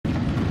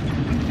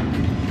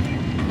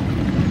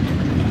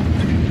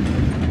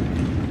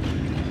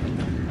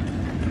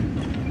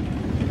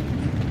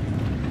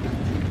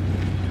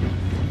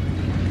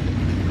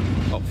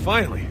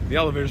Finally, the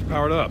elevator's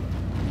powered up.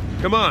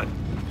 Come on.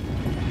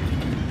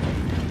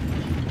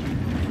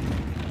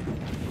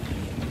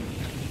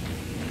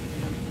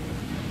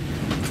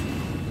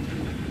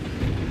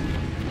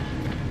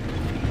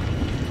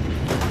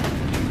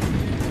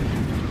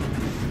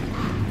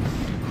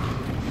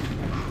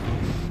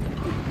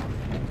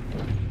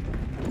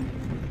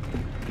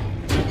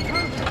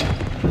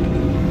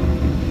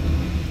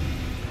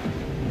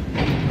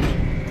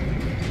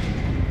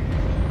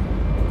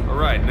 All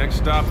right, next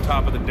stop,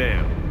 top of the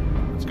dam.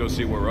 Let's go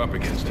see what we're up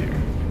against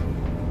here.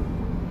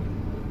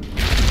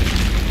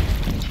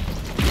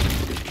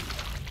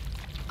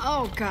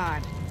 Oh,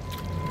 God.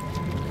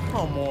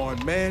 Come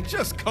on, man.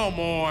 Just come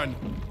on.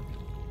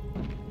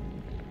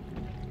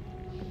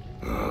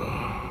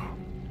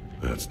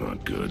 That's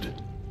not good.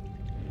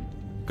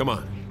 Come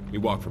on, we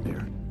walk from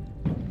here.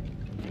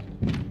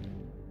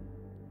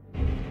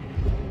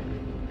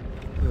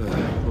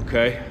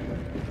 Okay.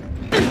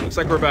 Looks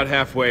like we're about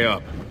halfway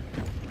up.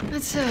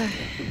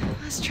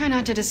 Let's try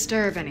not to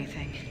disturb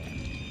anything.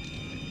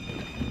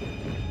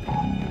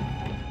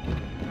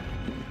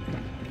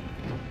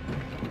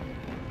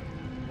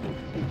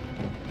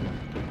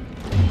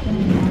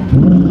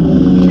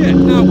 Shit,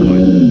 now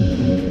what?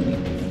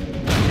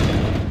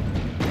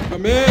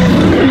 Come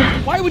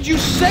in! Why would you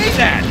say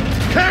that?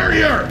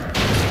 Carrier!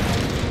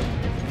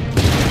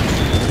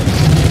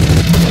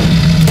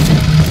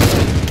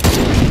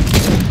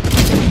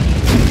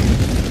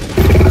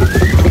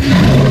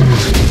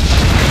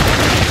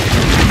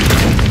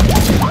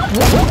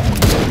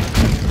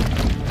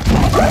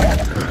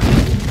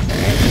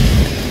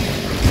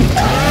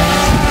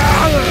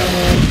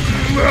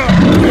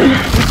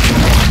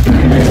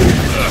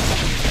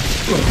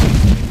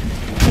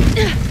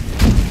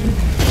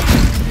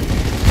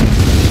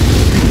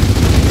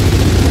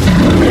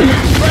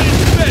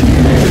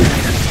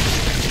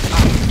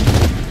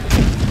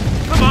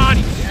 Come on,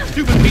 you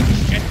stupid piece of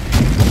shit!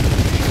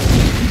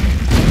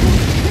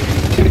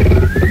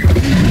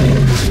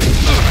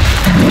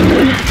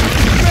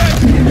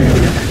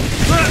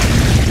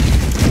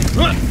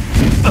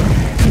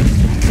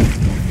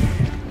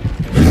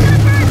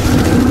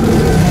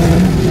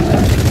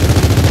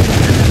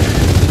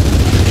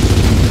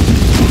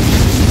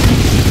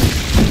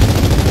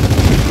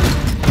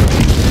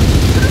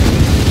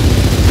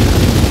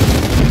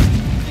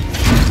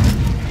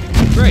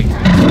 Great.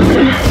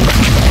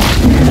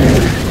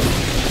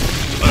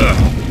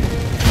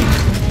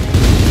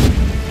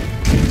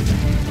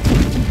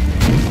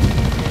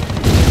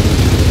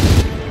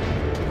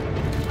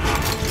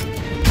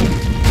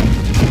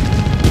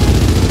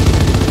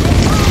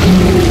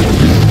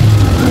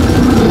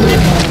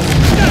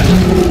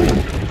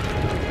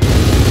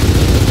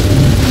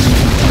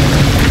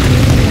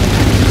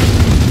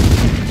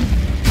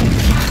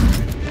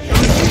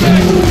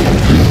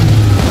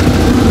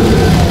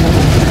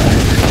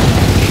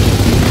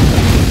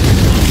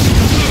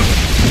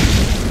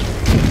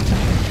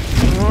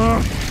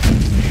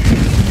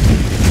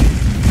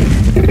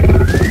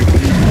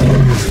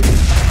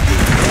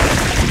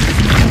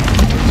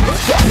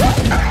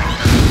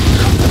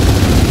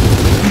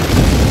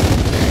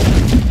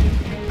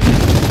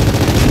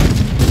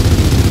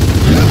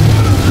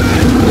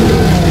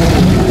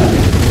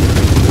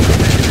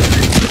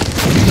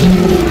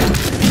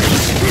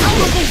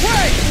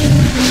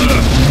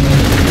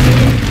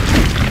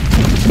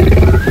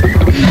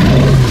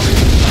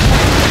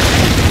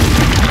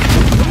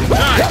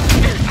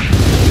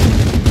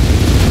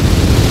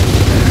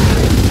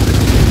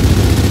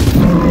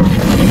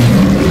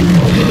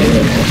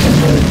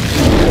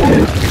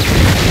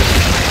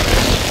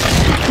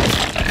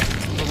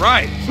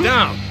 Right, it's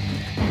down.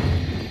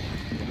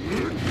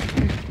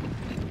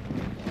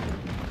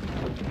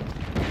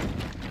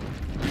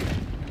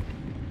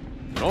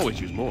 Can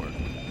always use more.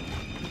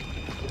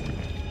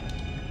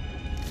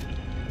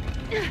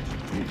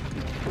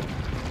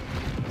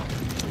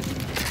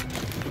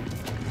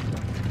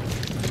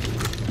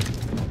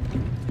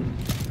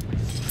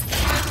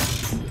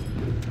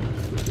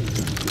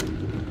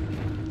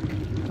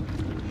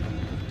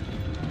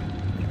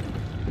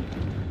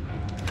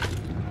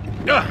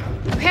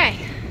 Okay,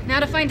 now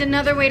to find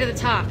another way to the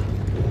top.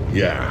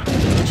 Yeah,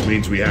 which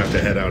means we have to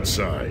head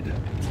outside.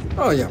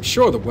 Oh yeah, I'm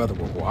sure the weather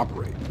will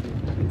cooperate.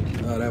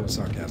 That was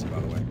sarcasm, by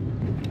the way.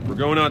 If we're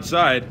going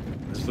outside,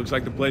 this looks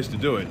like the place to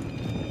do it.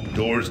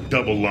 Doors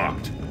double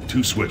locked.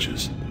 2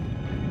 switches.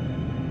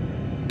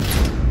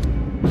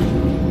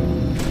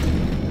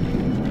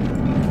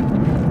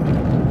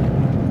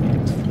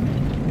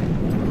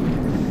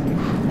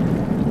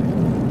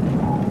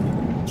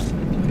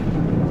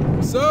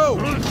 So,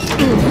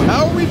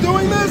 how are we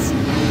doing this?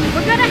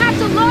 We're gonna have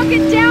to lock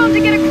it down to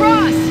get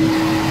across!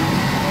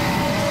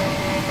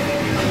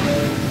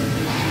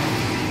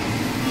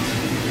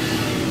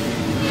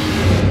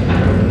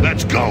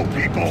 Let's go,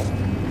 people!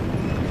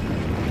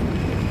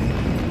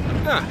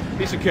 Ah,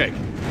 piece of cake.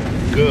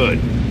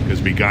 Good,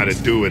 because we gotta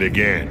do it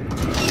again.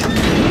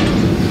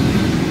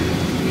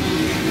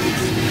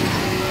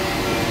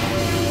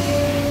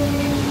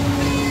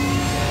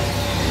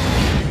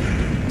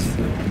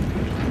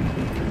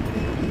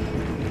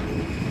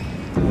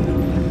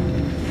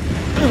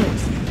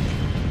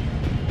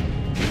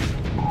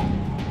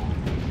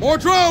 More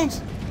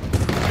drones!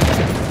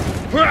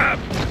 Crap!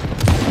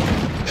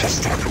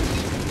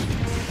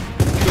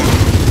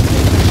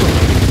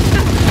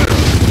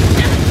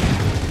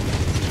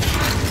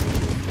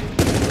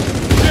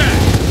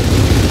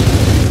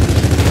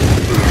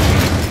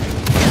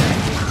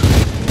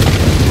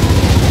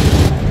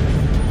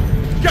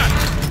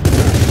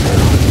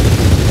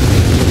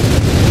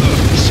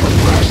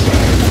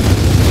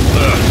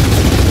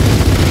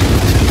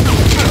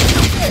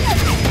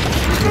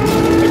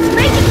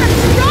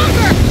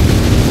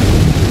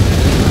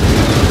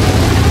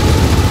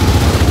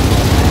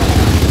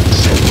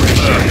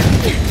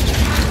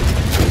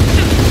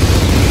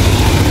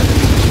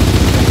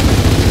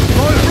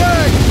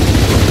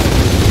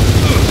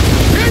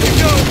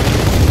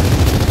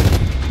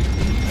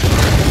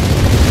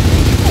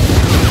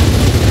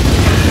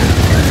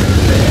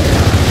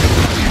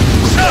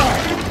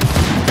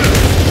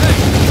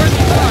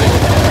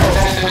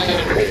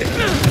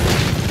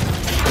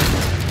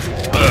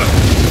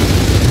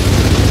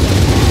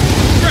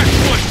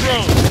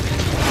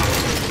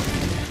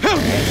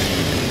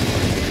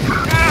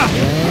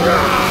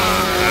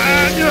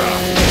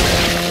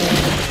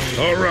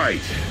 All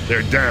right,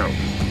 they're down.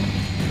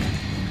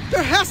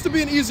 There has to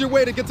be an easier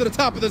way to get to the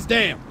top of this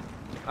dam.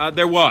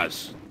 There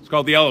was. It's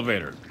called the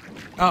elevator.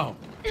 Oh.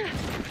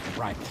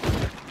 Right.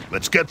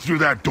 Let's get through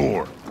that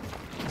door.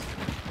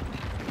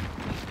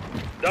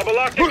 Double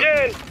locked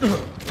again!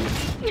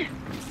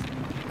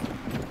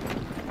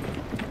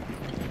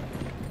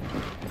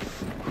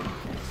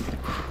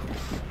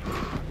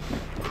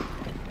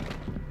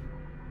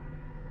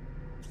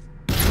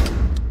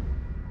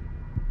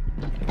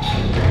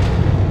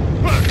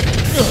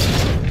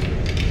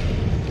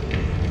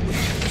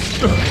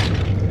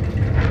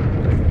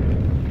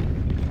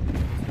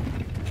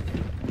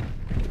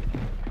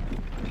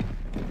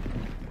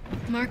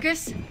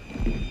 Marcus?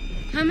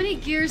 How many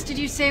gears did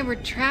you say were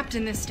trapped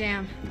in this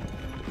dam?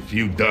 A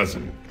few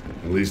dozen.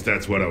 At least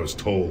that's what I was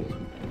told.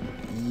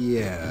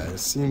 Yeah, it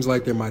seems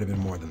like there might have been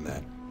more than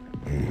that.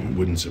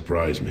 Wouldn't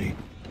surprise me.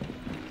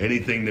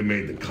 Anything that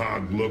made the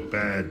cog look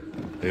bad,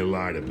 they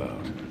lied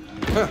about.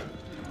 Huh.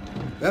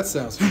 That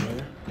sounds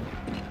familiar.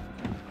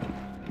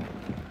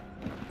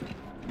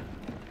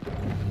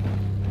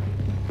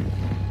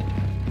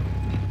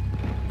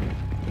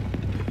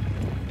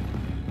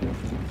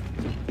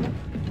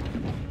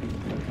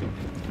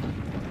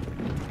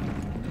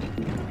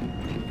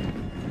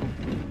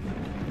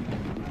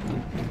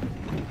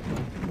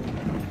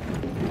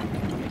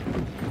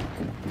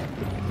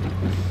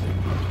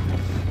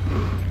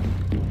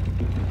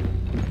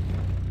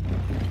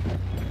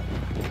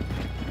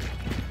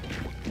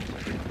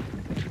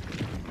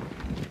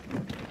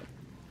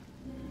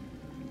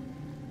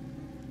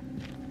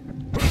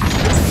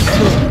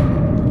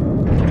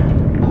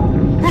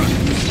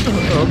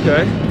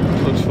 Okay,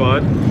 looks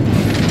fun.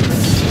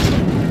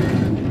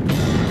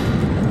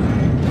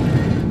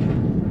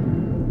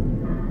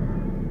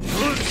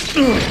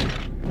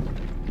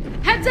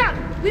 Heads up!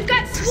 We've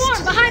got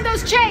swarm behind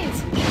those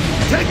chains!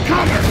 Take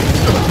cover!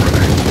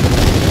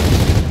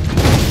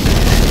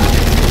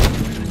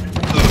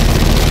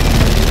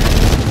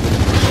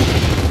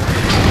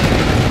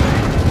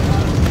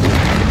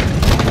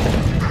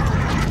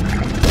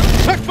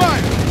 Check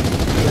fire!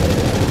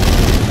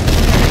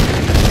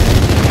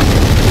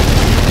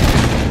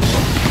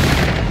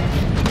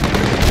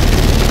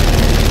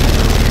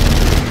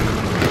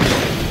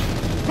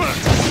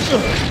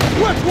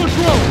 What's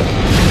wrong?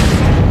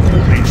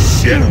 Holy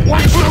shit!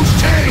 Watch those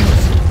chains!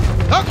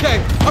 Okay,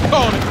 I'm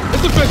calling it.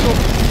 It's official.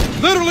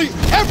 Literally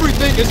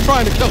everything is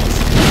trying to kill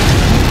us.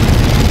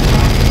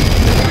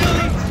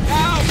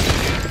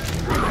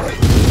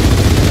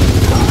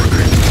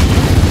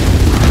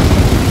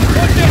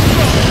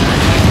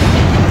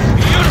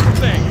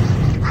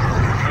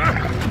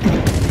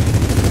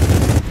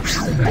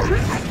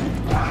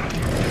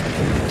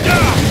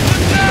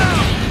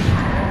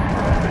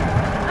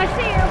 I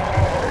see you!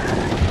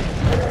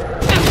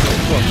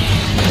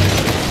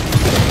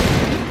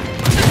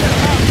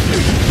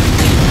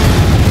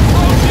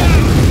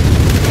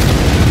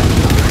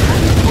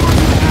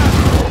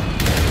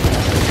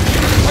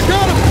 I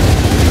got him!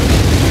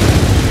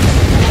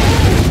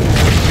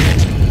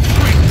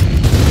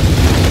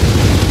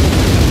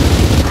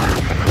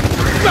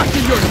 Back to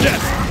your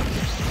desk!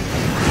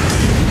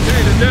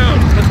 Okay, they're down.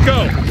 Let's go.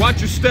 Watch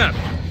your step.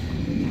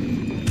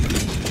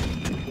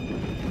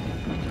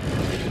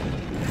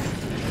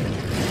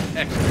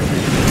 Excellent.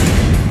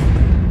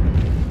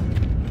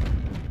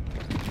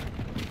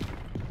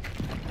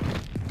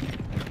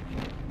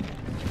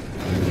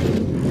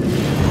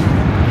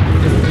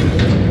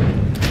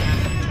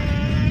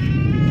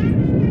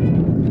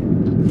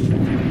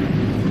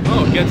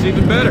 Oh, it gets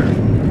even better.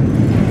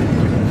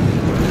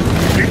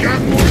 We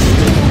got more.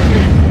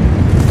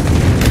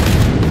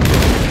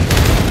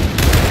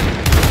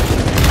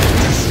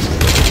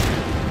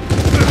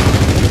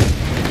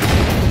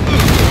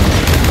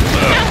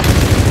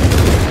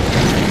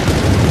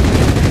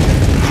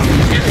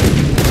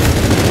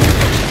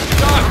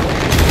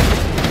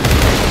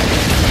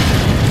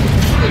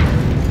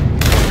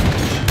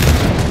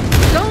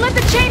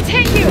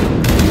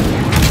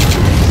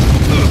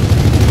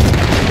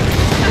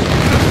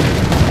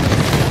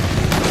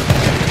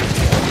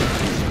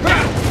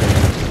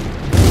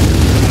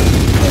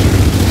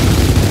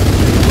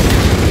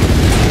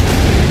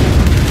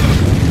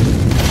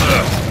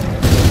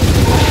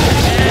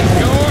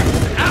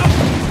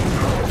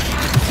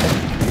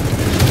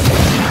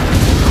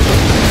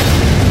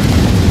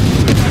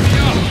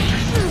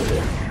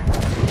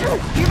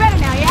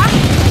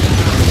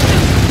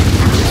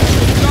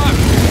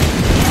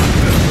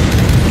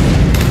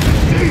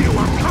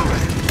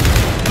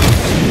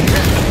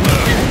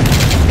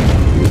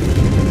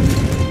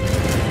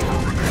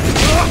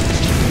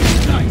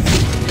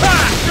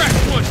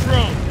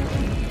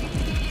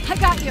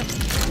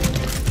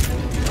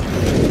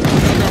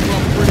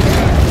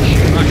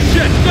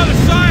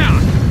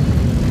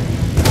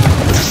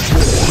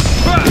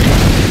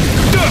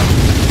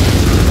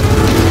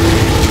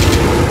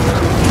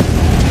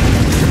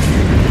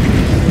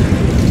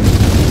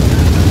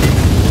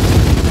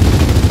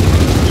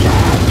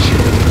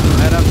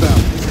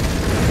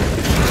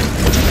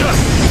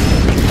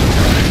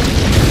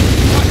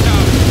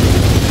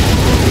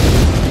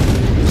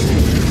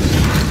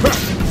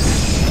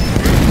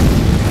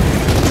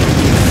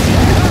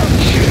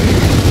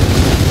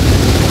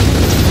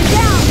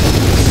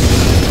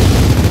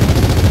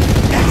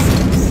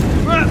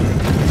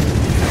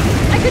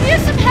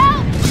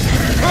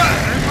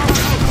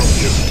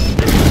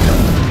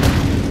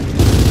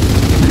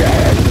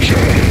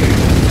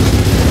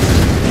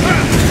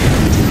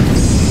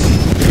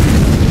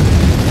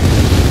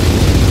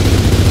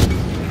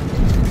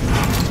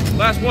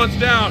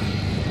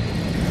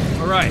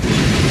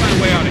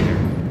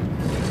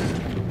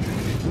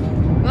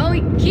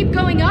 Keep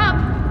going up.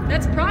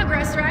 That's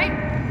progress, right?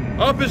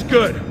 Up is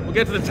good. We'll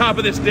get to the top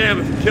of this dam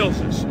if it kills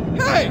us.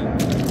 Hey!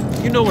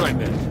 You know what I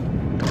meant.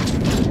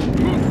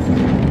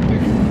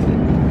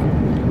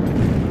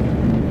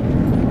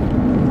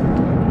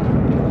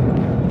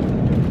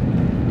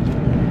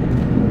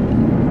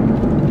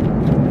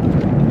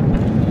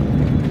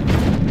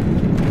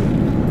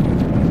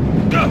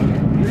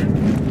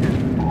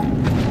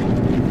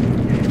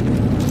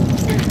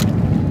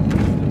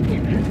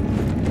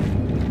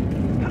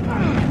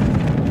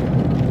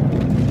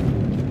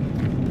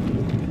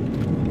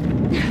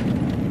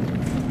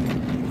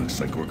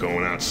 Like we're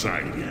going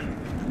outside again.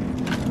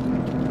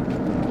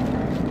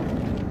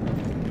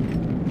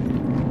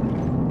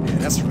 Yeah,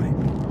 that's right.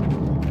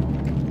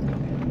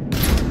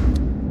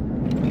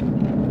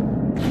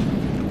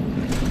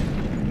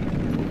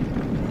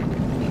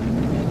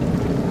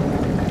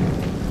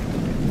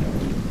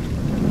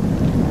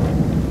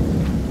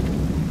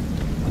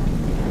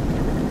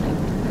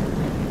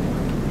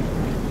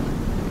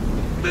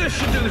 This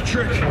should do the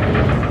trick.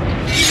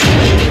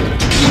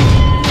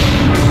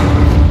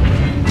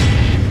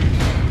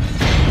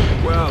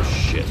 Well,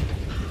 shit.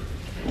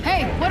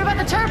 Hey, what about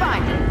the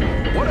turbine?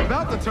 What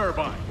about the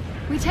turbine?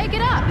 We take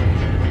it up.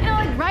 You know,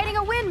 like riding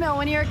a windmill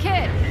when you're a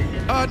kid.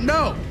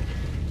 No.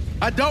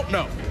 I don't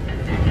know.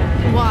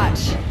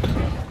 Watch.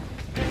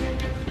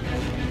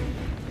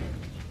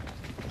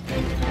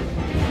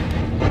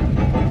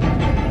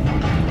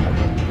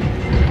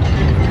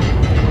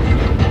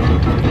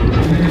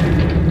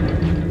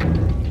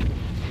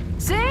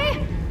 See?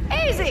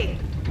 Easy.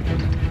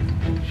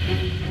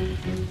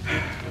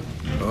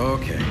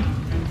 Okay.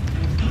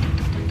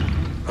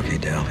 Okay,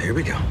 Dal, here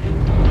we go.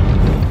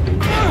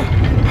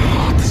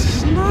 Oh, this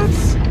is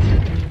nuts.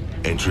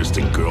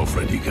 Interesting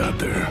girlfriend you got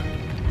there.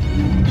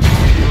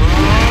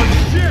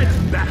 Oh, shit!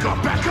 Back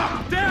up, back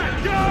up!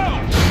 Dad, go!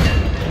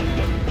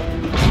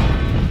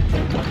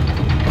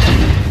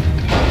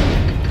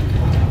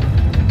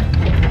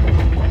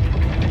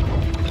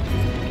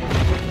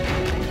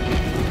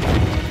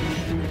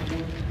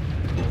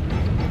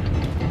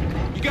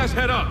 You guys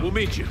head up. We'll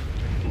meet you.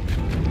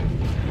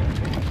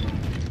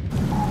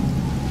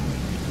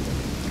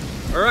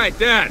 All right,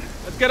 Dad.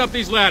 Let's get up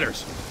these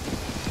ladders.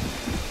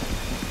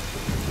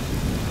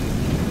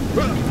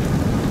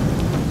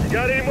 You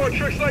got any more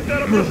tricks like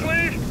that up your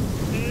sleeve?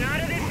 Not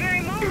at this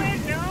very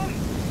moment, no.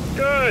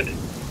 Good.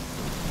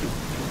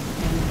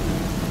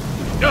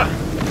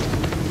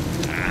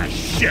 Ah,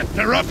 shit,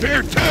 they're up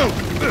here too!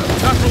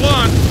 Not for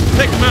long.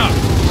 Take them out.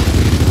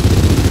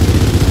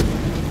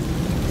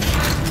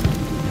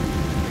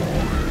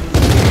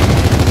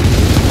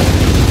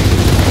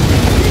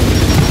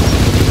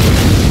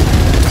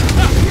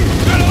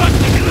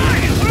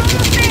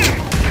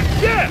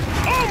 Yeah!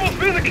 Almost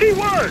been the key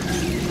word!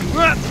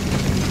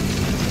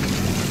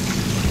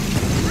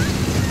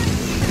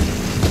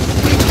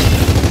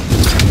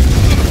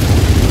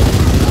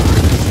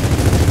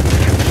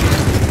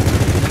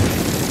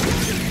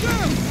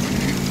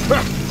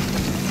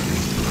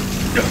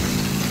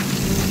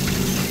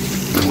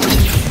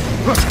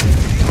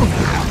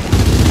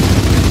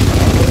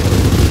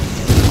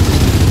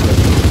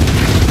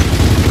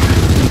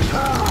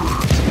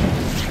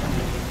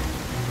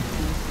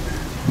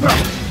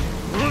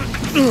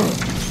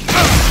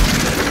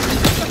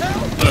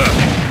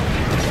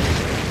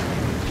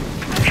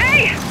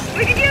 Hey!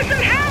 We can use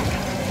some help!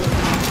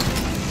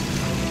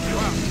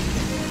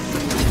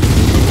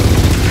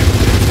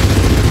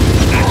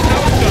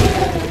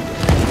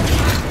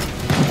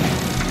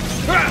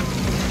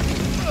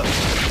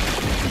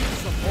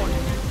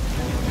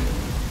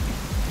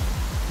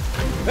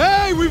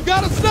 Hey, we've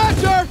got a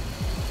snatcher!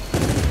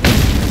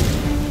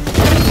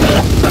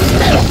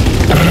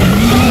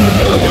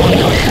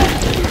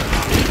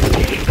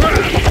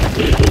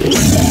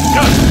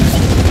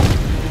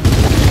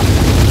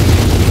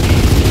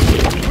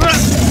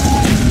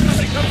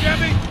 Come get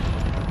me.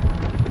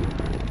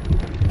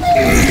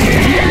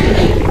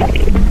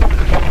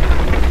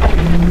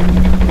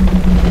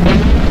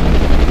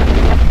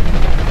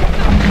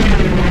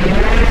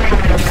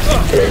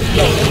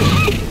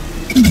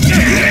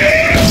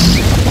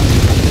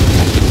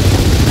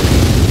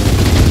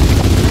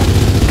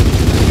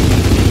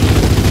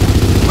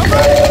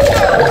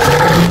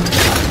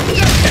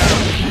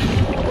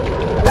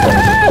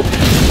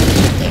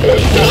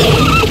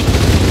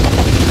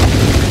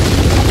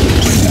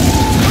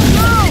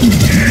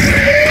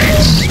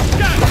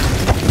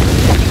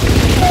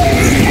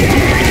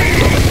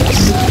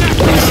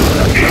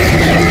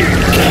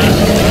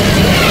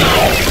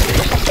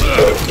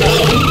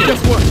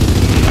 Guess what?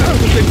 That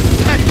was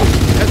exactly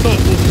as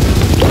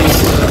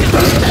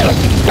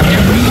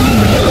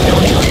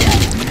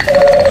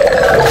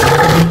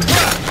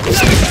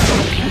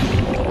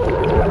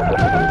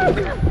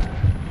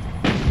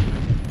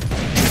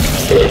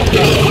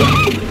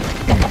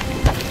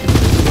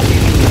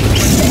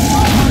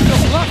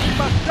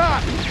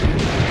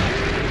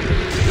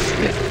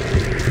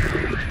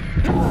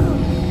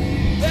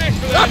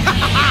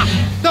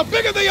The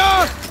bigger they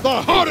are,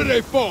 the harder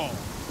they fall.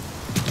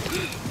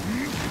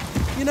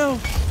 You know,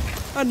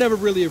 I never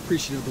really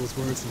appreciated those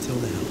words until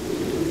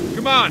now.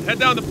 Come on, head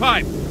down the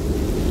pipe.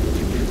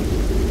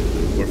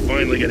 We're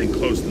finally getting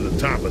close to the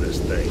top of this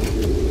thing.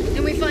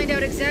 And we find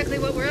out exactly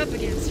what we're up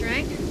against,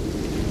 right?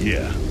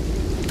 Yeah.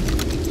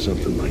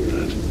 Something like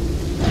that.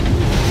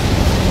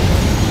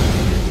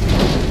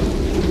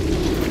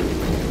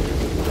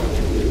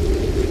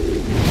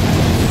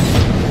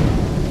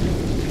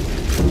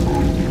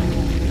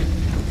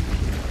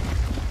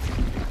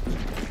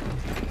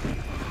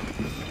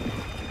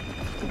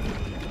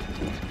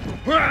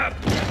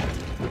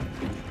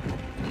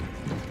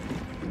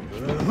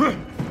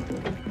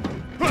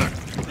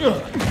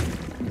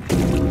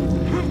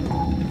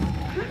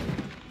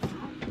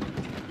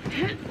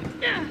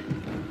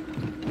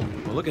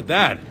 Well, look at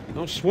that.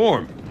 No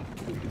swarm.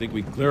 You think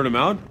we cleared them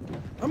out?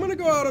 I'm gonna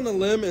go out on a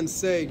limb and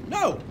say,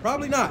 no,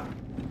 probably not.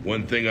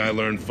 One thing I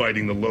learned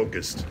fighting the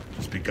Locust,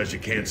 just because you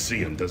can't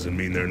see them doesn't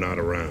mean they're not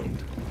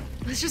around.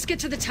 Let's just get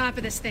to the top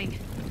of this thing.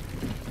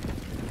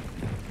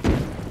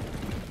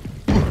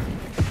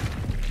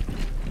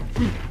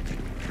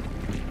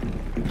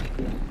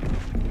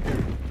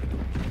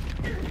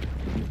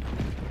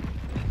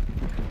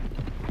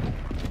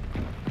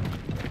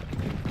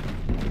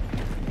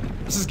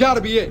 This has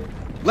gotta be it.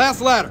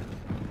 Last ladder.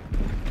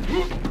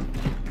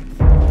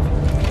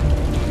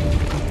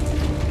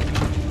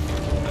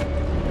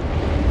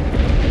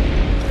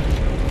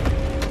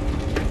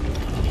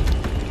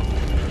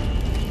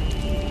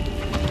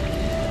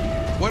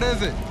 What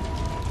is it?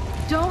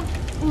 Don't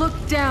look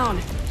down.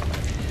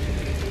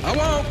 I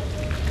won't.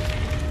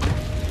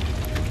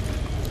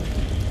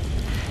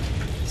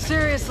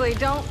 Seriously,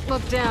 don't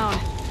look down.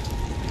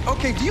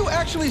 Okay, do you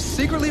actually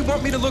secretly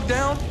want me to look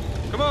down?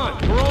 Come on,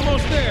 we're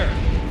almost there.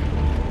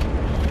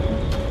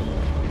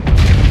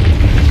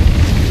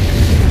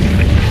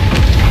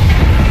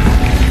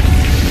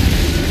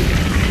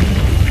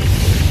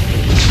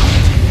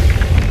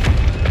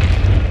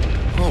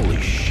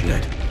 Holy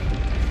shit.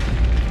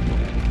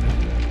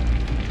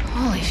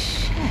 Holy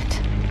shit.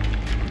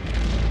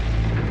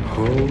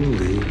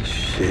 Holy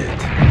shit.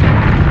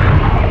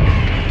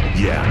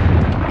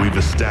 Yeah, we've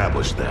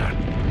established that.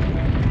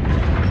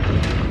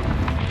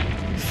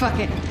 Fuck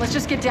it. Let's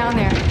just get down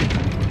there.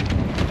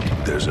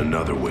 There's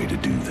another way to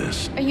do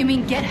this. You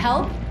mean get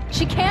help?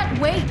 She can't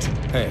wait.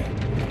 Hey,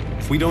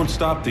 if we don't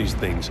stop these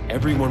things,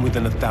 everyone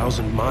within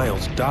 1,000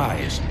 miles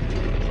dies.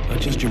 Not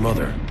just your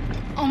mother.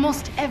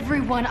 Almost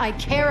everyone I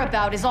care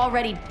about is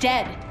already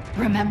dead.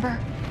 Remember?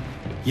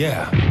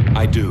 Yeah,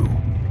 I do.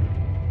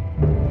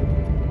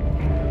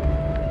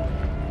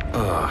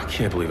 I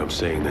can't believe I'm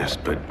saying this,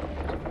 but...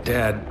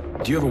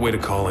 Dad, do you have a way to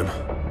call him?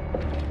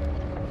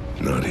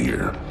 Not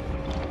here.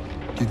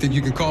 You think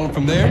you can call him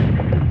from there?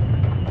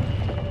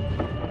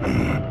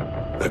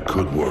 That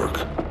could work.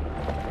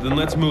 Then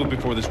let's move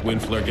before this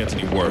wind flare gets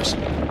any worse.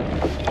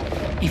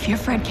 If your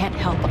friend can't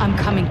help, I'm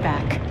coming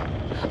back.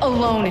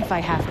 Alone if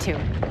I have to.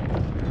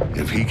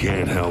 If he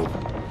can't help,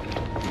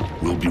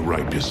 we'll be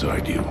right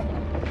beside you.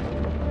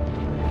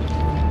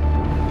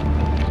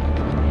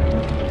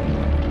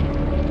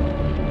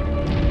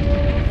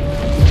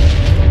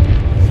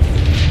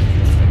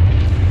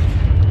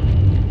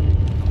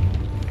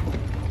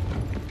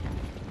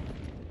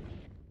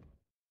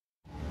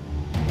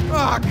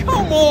 Ah,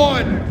 come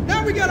on!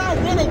 Now we gotta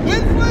outrun a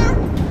wind flare?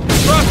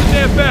 Cross the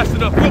dam fast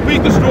enough, we'll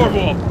beat the storm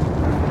wall.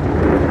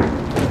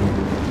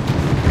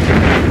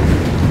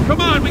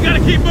 Come on, we gotta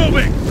keep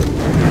moving!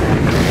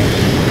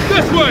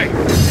 This way!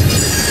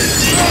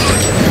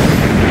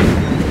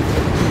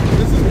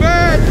 This is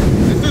bad!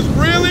 This is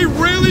really,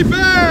 really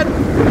bad!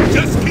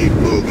 Just keep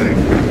moving!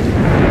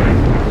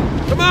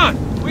 Come on,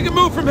 we can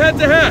move from head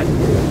to head.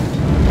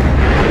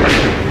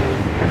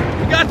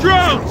 We got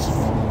drones!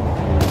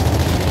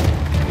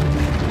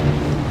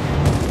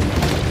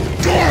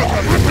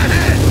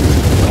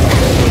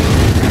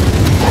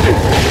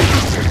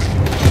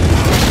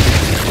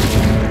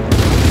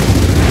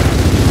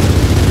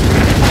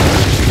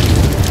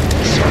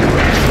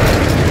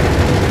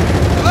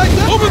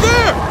 Over there!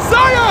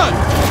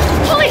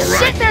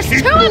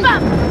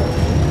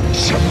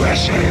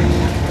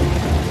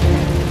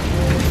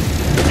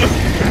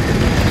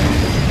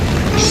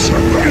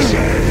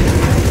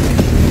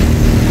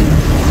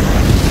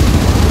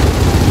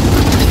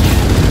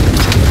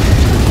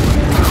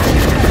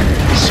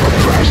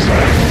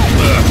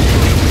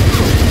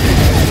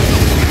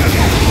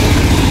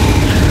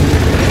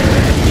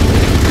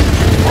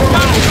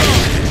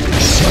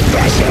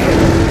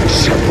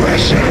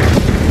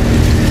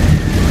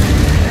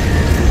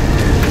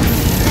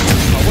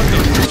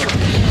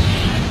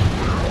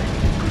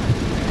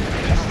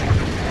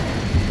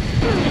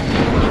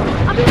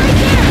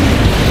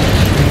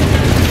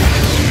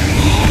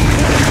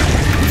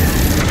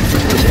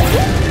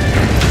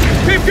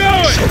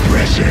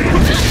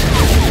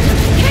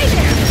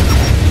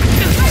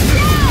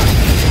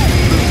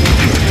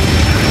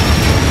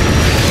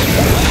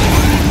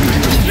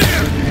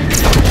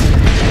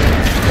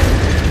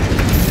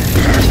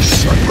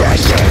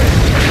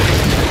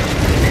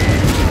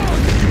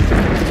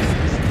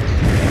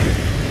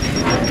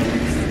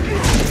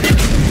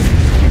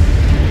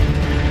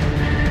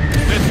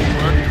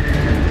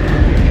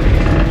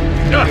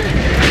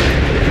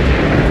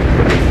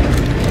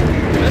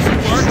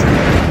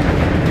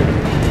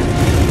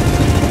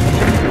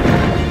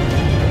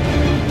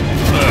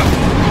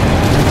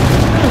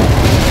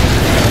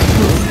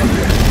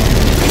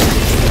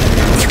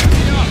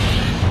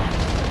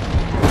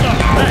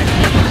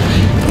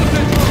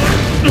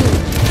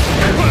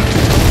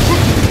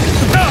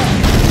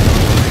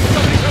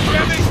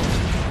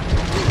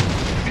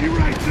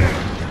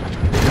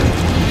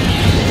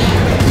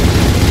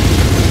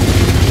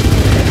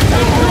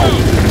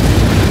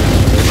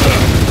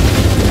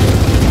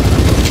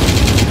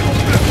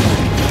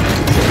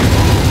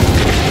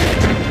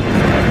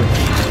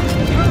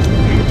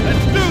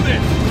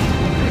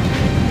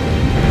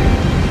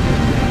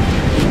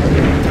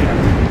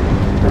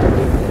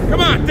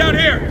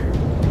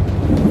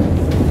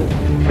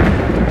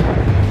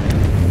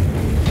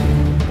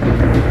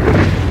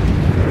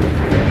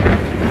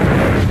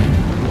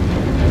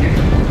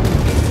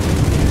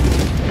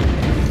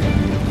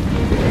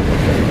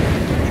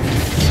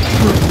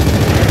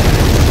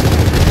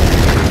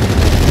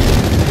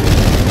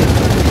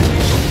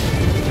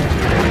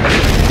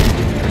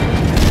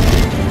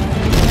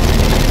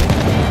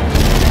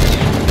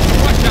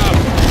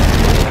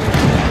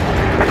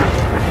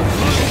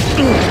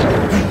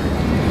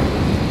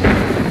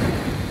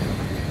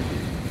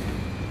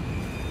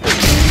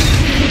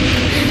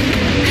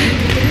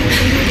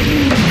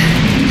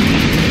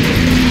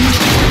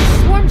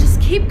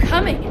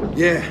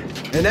 Yeah,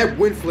 and that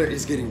wind flare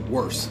is getting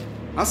worse.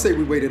 I say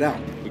we wait it out.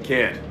 We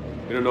can't.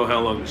 We don't know how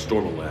long the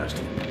storm will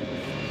last.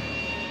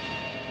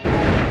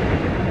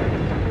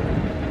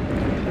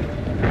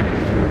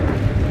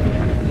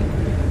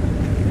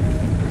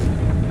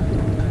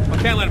 I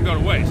can't let him go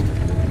to waste.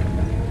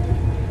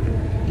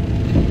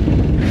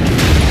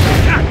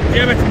 God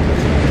damn it!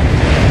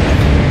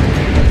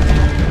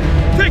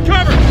 Take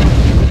cover!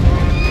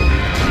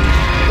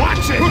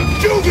 Watch it!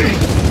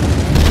 Juvie!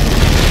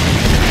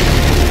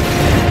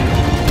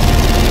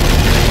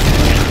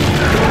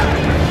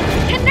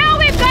 And now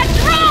we've got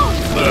drones!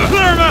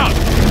 Clear him out!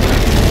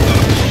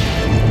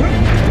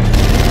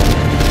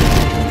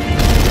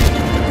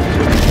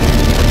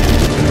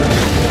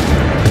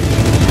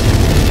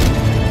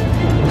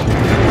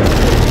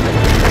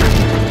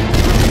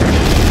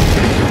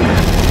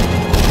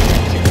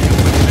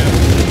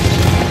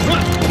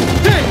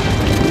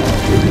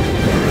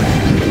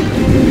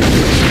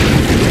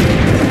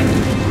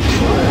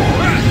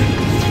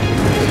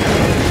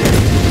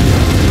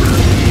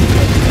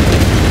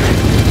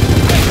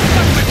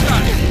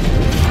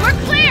 We're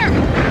clear!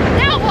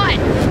 Now what?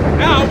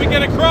 Now we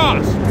get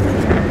across!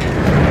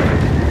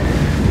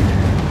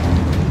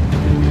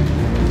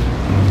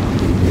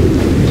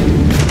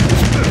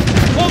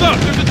 Hold up,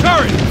 there's a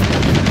turret!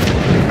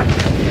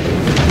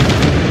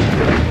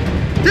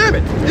 Damn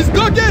it! It's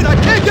dug in! I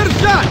can't get a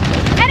shot!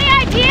 Any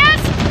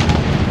ideas?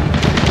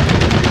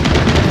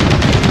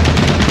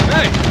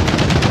 Hey,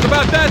 what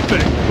about that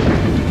thing?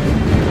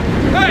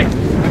 Hey,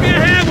 give me a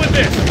hand with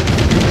this!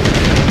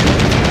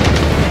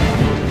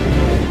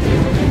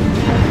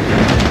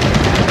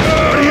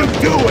 What are you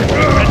doing?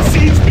 That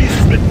seeds piece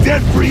has been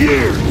dead for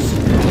years!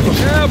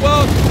 Yeah,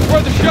 well, it's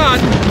worth a shot.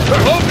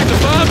 We're hoping the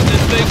bombs in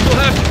this thing will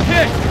have some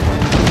kick.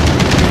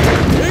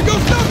 Here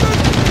goes nothing!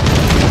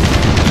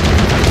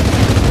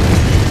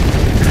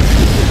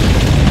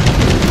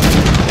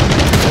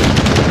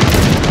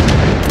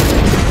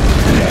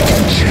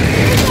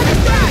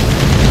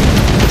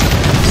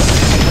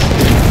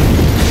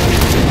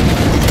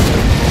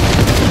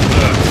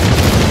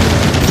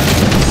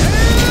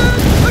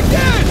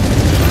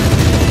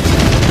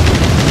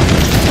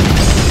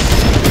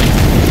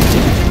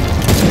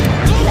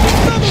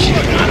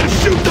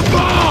 Shoot the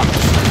bombs!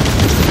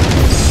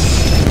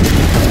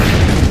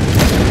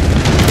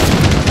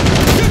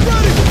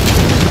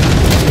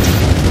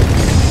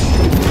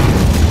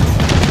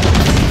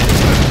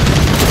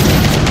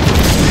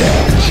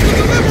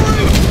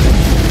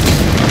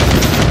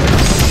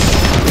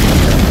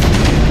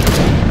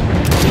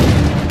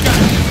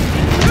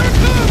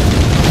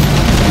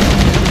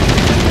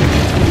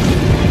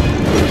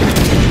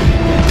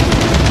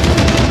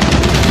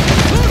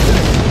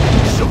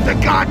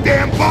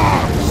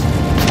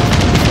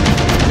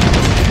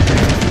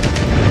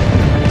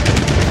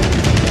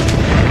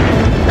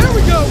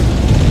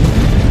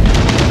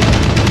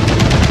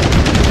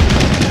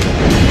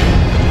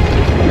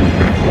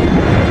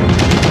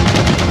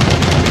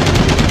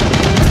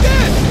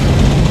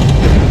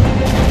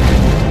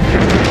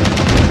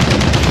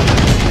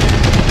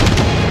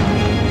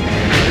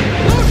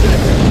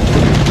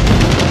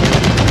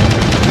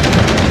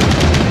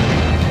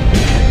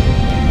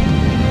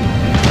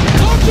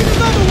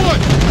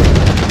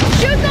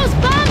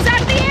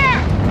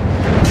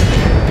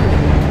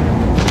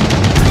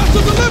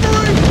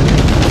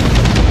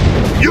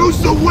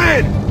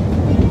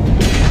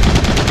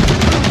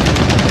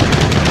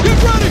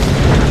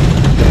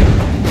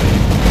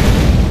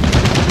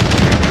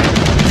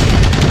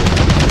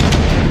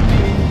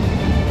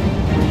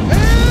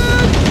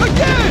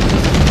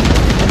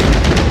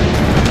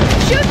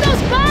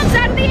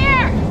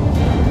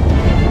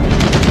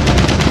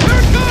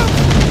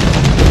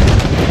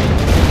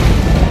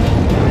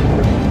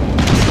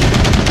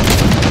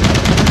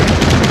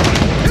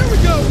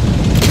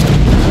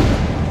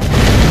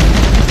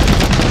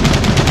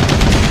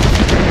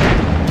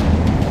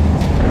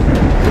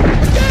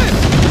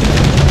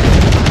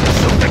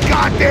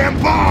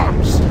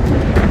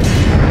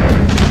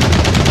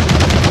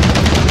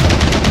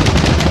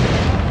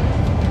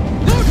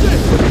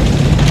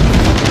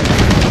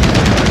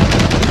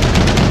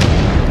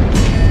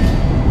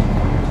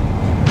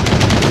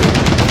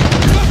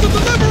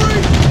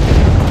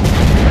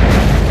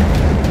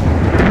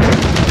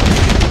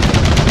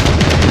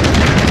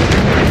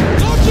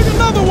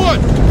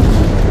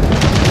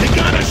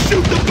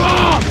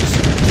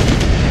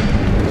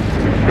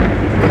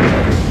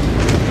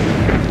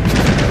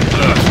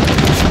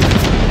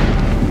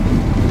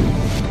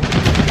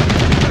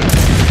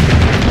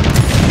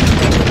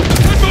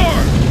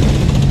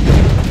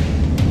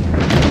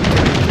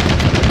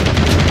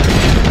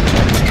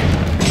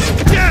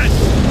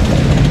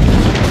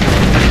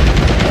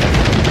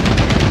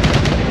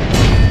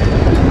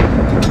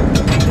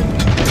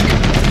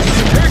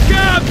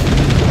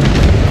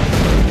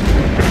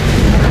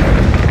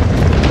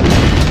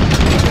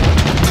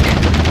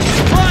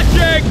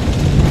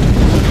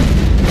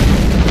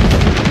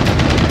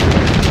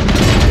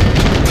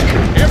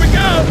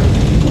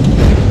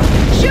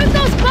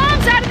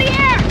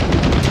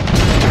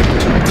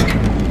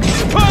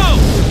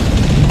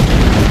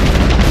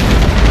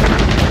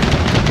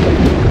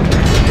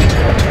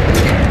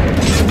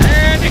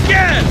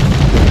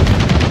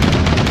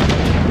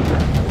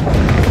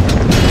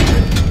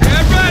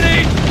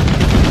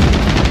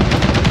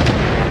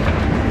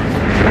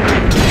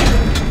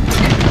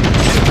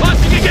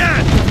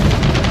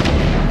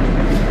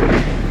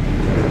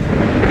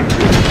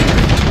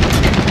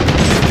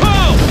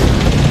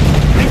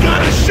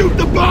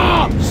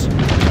 bombs!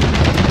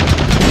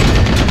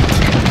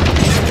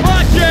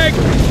 Launching!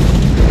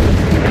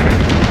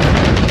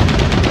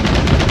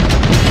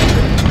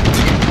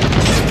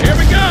 Here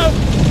we go!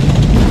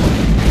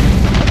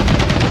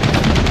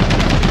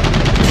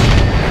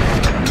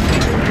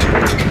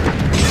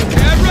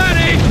 Get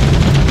ready!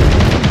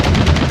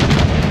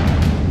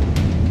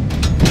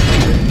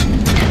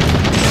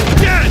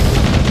 Get!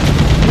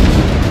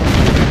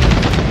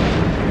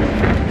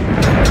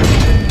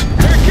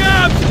 Here it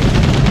comes!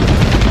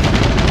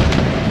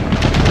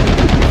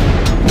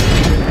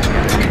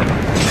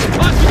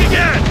 Launching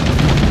again!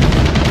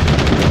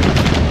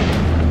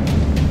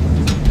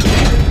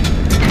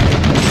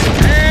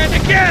 And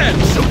again!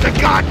 Shoot the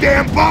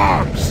goddamn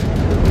bombs!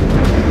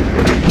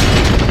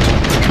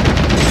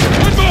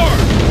 One more!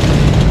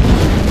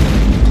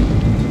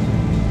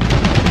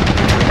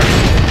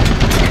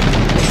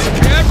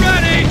 Get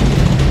ready!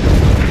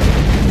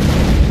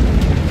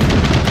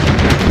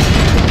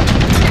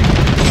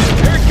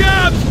 Here it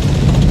comes!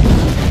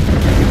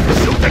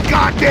 Shoot the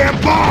goddamn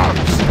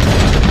bombs!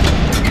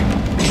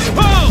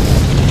 Pull!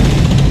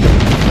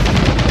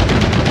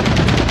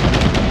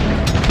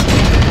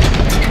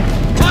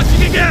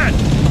 Launching again!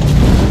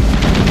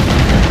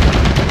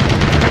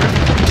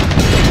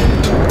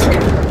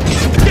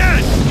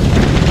 Again!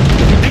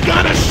 You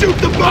gotta shoot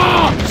the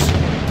bombs!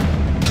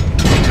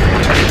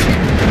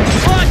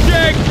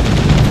 Launching!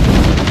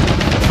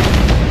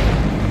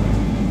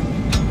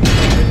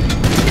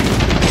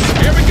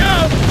 Here we go!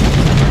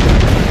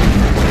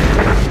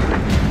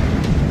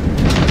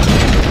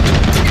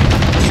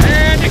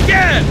 And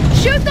again!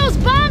 Shoot those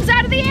bombs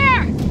out of the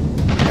air!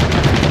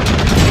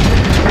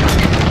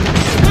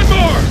 One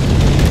more!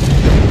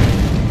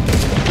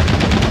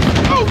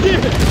 Oh yeah!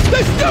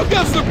 They still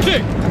got some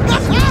kick!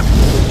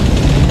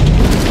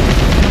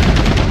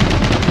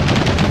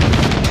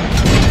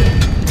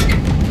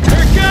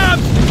 Here it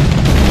comes!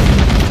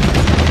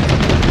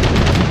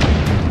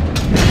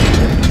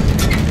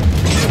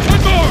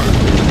 One more!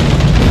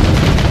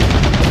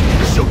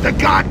 Shoot the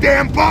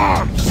goddamn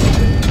bombs!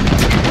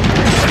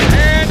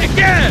 And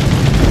again!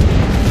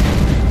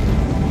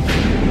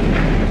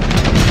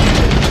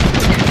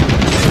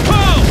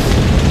 Pull!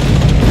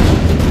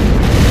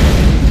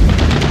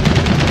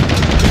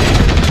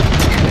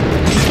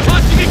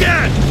 Launching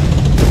again!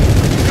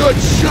 Good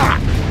shot!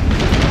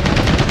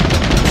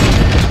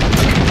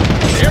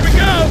 Here we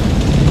go!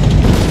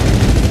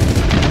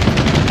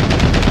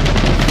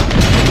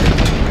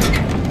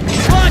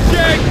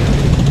 Launching!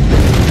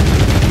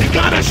 You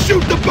gotta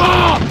shoot the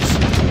bombs!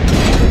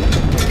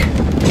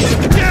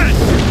 Again!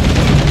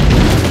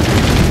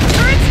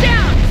 Turret's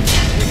down!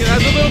 Think it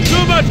has a little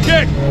too much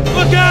kick!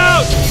 Look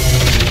out!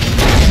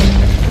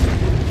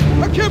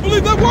 I can't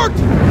believe that worked!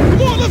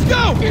 Come on, let's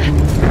go!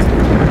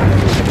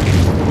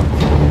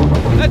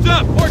 Heads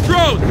up! More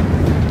drones!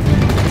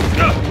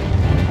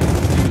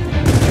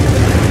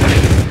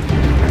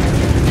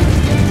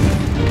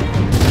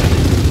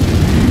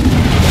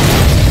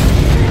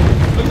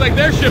 Looks like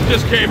their ship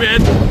just came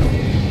in.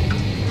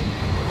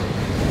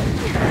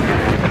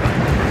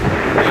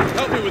 Please,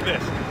 help me with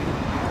this.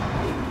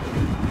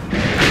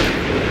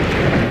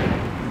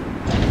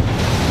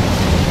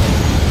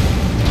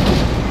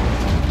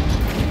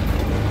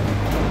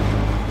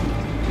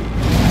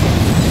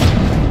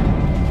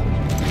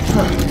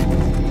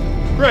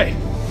 Great.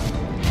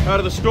 Out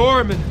of the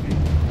storm and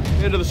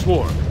into the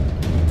swarm.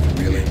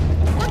 Really?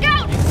 Look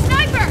out!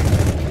 Sniper!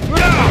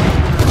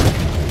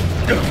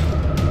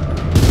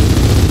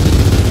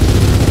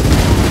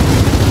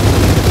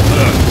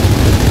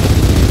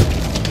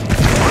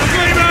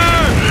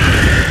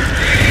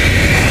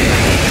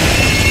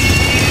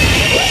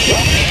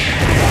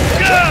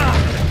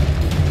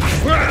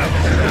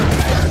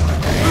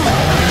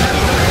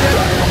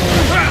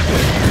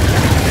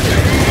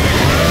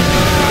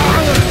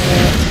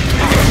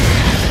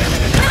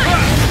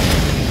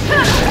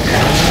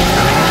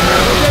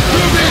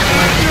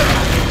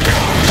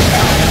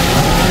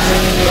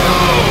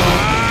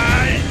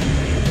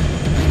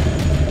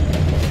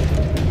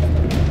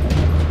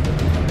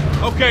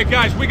 Okay,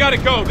 guys, we gotta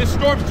go. This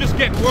storm's just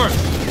getting worse.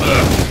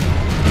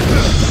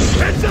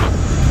 Heads up!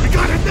 We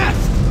got a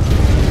nest!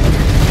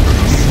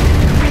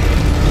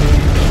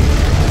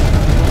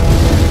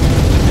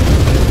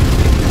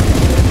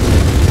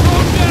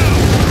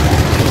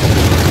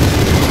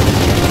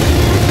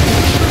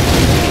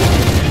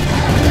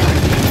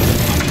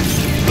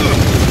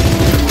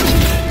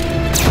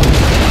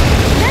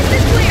 Nest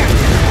is clear!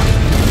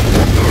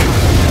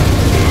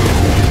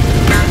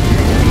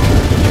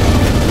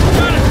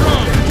 Got a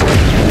drone!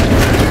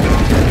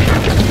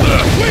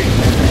 Wait!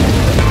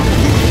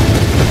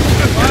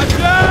 Watch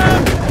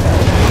out!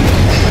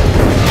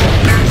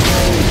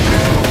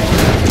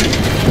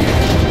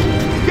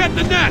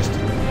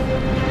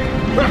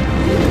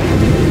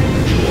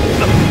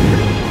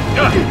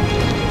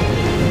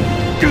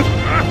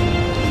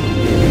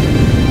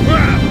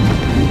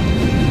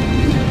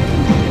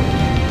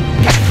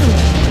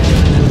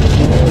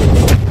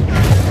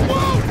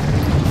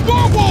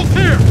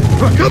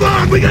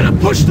 We gotta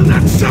push to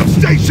that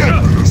substation!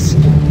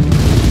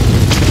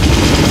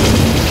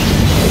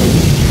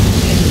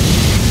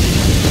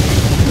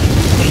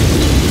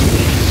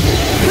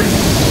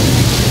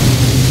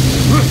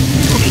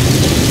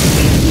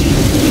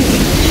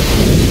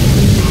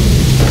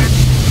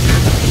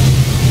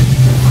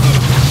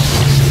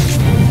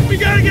 We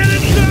gotta get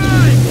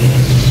inside!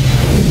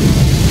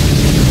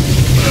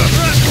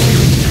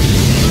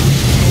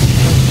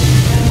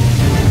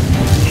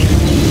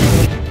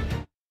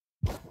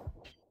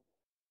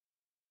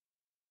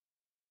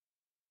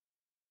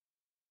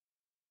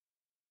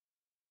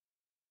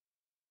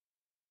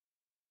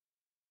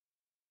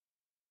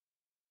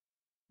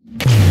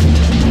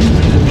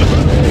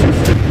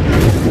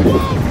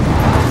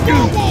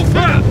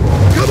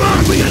 Come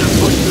on, we gotta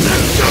push to that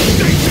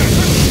substation!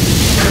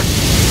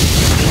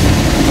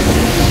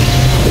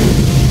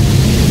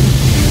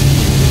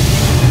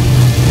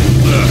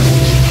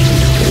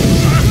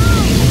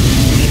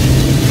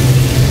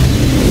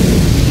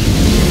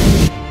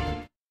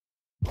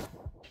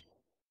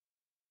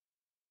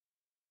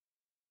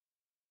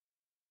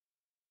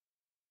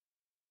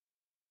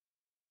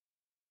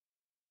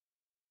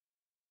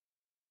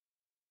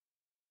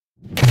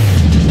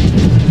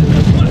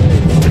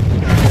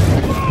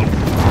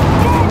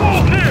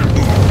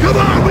 Come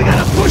on, we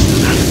gotta push to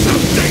that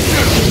substation!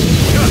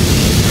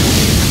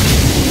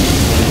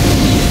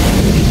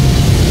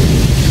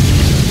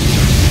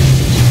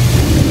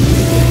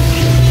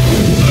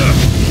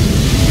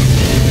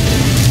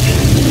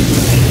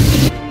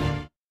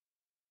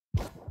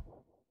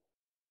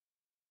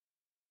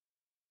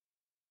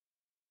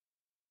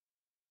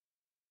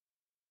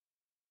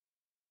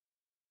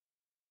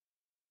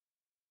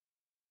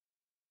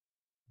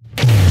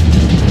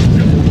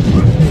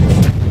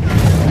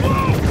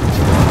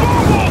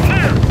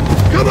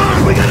 Come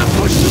on, we gotta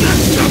push to that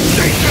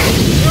substation!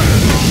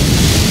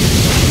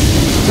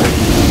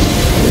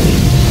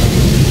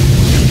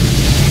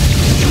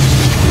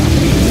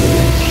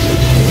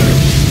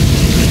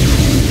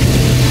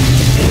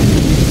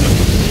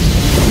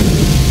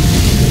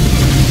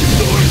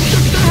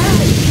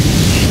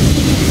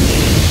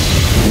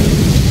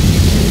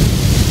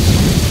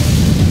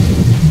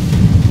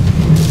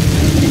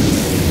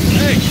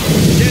 Hey,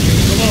 can't do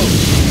this alone.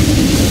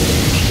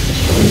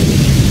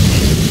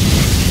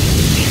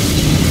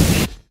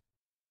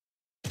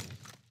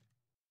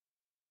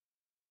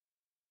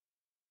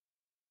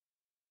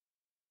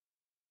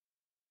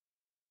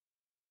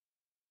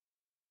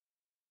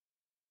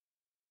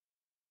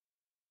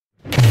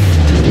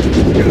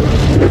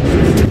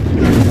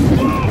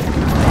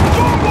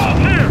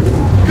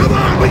 Come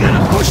on, we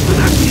gotta push to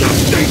that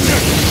substation!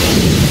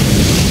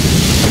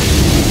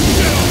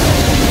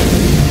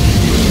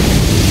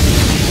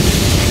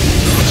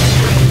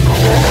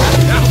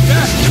 Now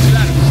back to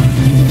that.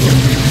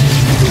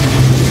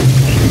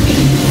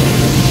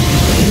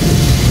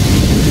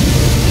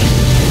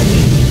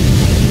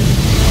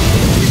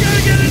 We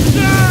gotta get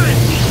inside!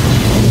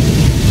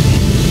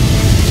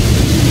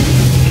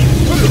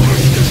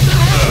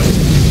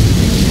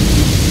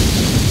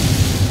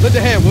 Lend a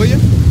hand, will you?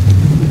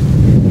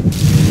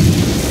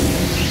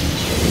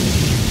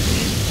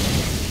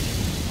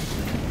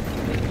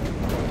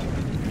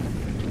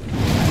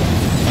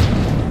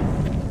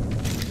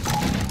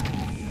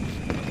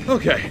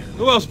 Okay,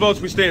 who else votes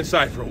we stay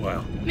inside for a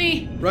while?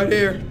 Me. Right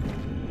here.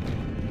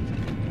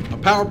 A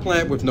power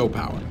plant with no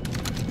power.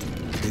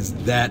 Is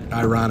that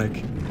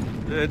ironic?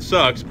 It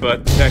sucks,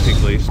 but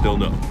technically, still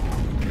no.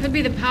 Could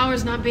be the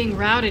power's not being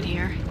routed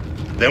here.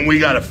 Then we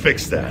gotta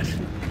fix that.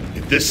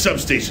 If this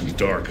substation's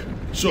dark,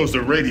 so's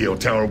the radio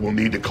tower we'll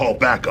need to call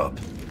backup.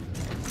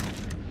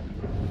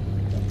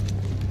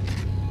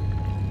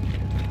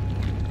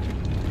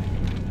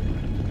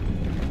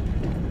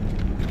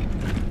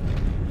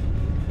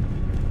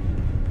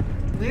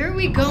 Where are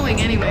we going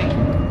anyway?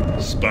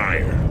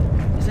 Spire.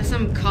 Is this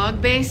some cog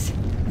base?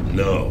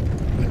 No,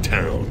 a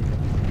town.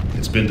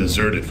 It's been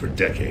deserted for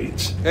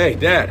decades. Hey,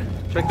 Dad,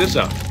 check this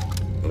out.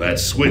 Well, that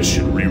switch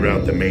should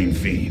reroute the main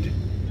feed.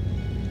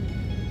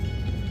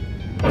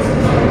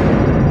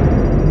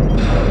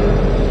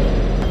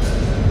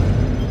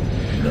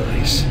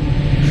 Nice.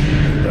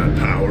 Got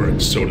power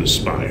and so does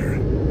Spire.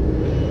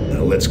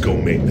 Now let's go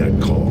make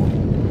that call.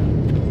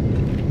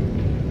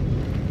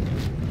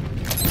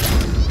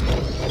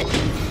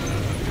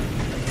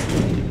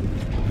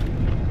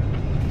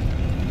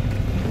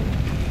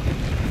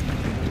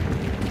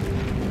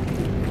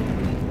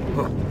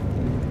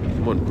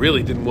 Someone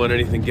really didn't want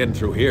anything getting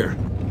through here.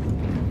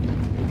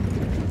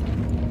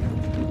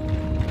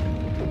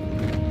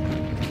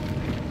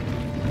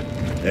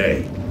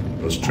 Hey,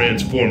 those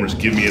transformers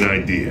give me an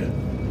idea.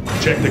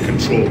 Check the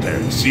control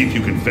panel, see if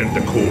you can vent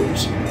the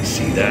cores.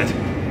 See that?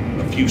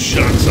 A few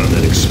shots on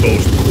that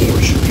exposed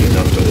core should be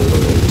enough to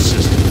overload the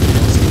system.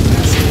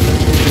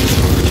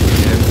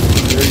 And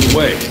clear your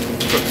way.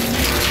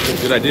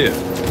 Good idea.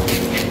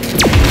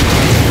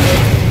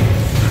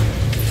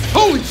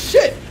 Holy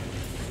shit!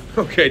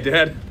 Okay,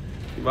 Dad.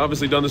 You've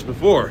obviously done this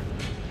before.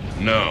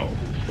 No,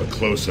 but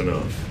close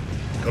enough.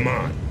 Come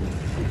on.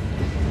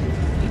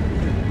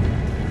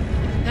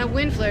 That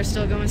wind flare's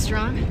still going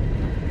strong.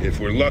 If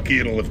we're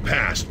lucky, it'll have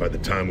passed by the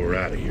time we're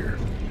out of here.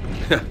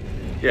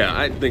 Yeah,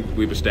 I think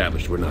we've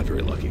established we're not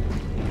very lucky.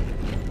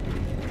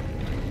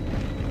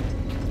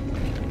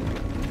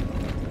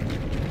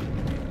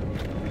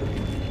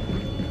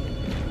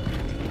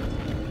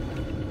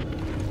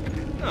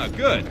 Ah,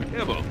 good.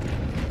 Ammo.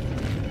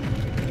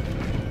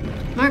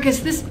 Marcus,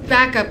 this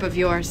backup of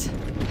yours.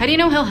 How do you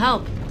know he'll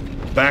help?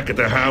 Back at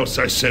the house,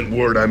 I sent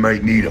word I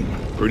might need him.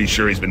 Pretty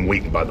sure he's been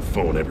waiting by the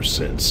phone ever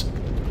since.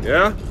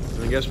 Yeah?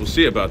 I guess we'll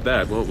see about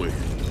that, won't we?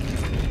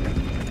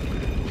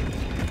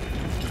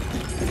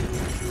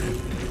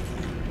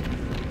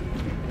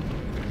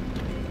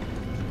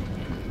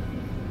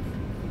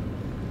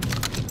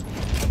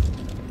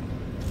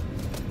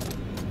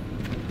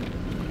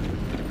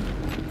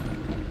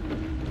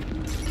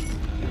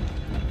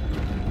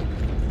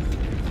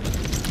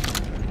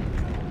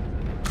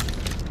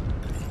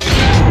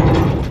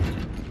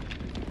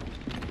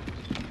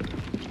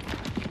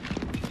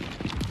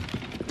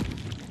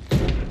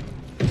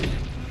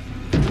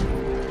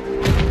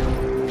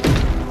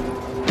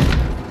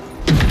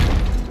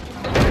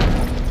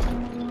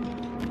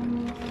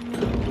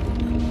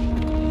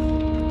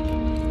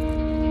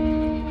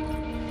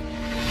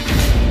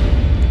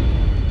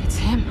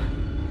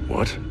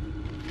 What?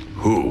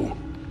 Who?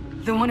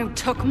 The one who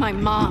took my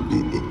mom.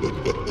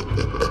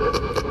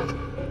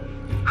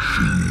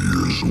 She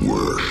is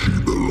where she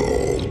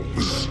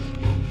belongs.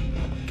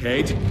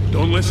 Kate,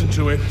 don't listen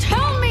to it.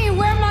 Tell me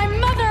where my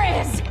mother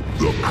is!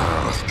 The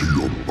path to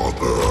your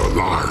mother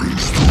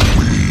lies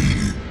through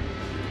me.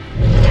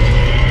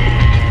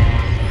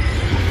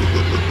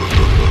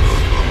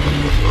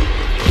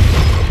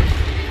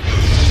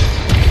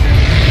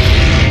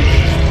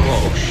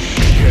 Oh,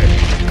 shit.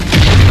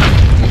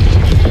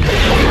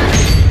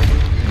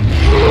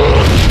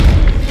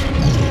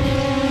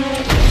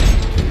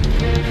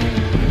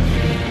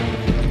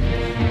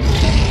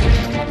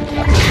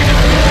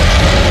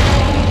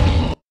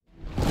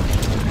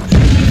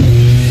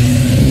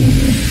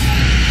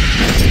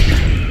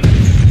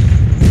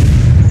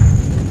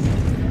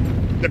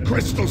 The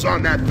crystals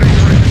on that thing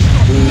are in the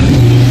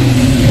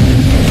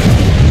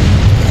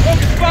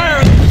Focus fire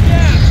on the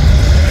scan!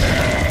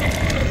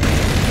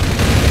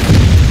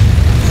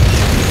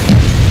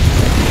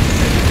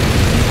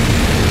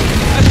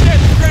 That's it!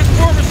 The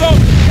transformer's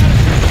open! You gotta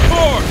shoot the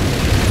core!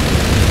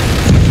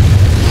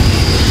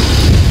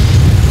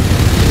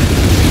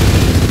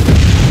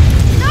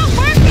 Not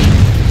working!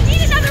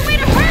 Need another way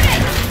to hurt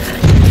it!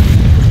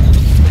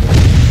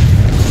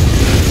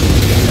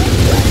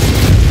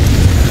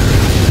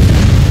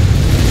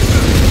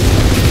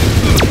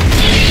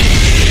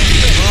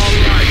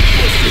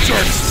 It's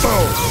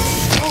exposed!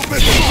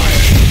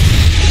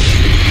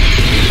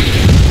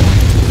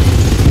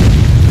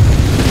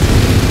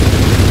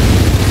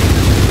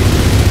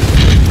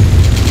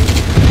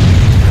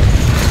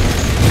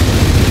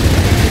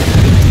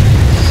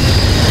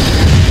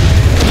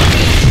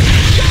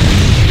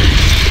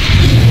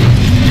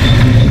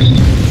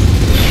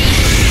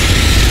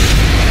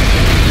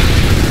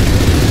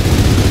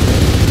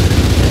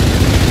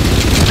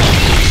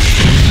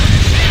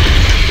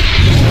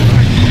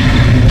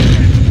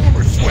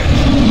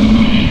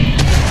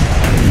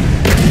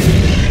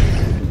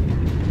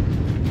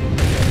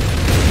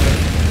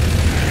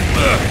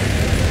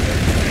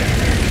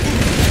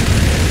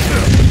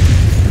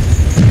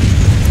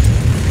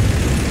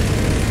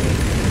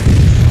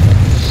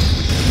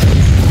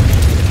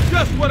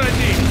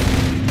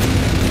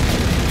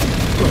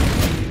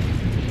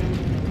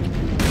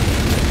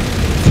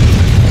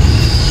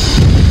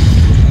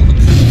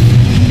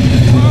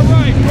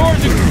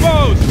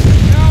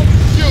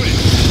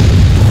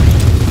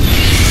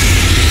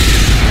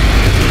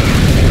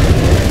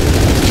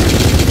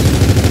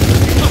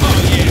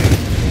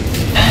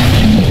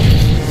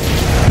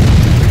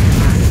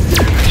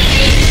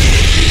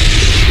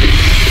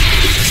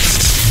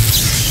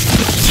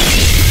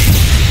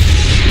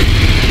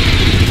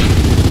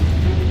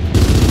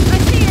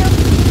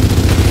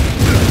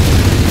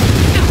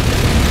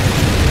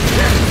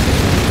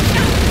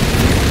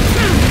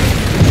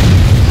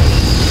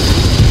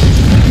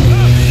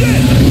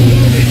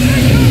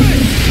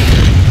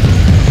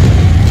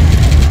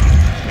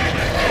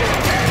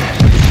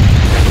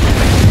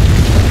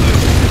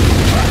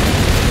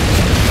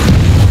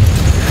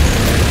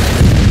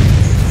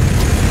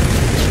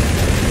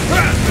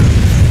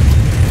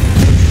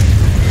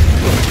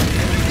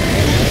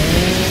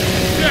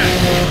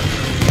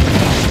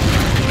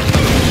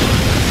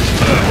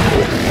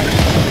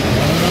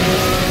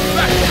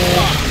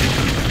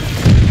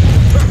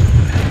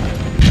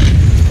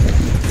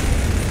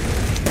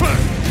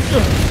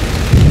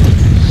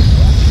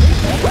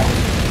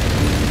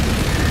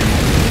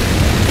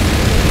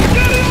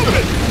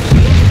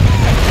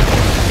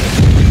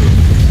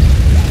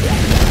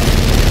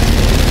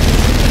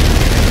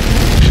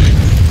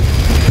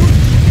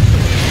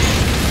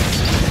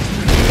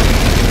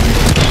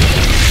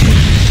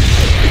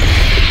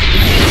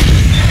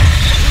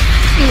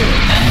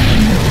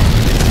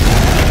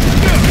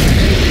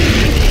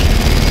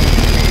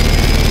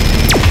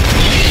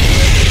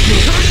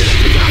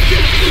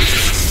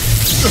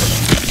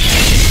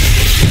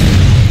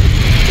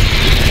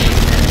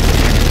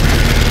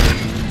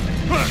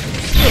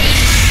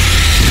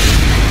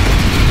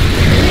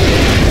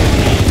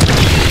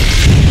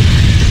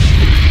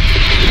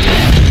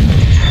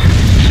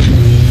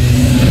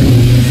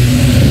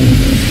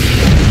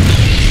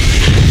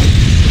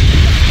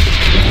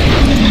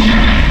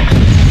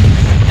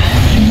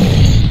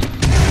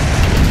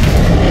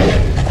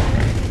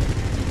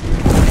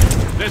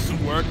 This'll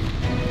work.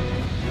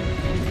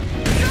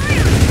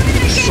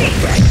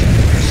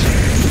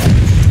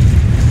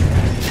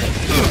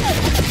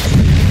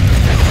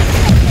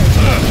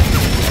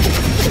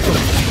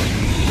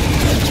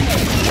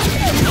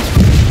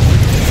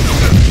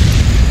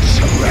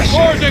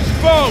 Door's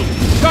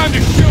exposed! Time to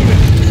shoot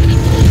it!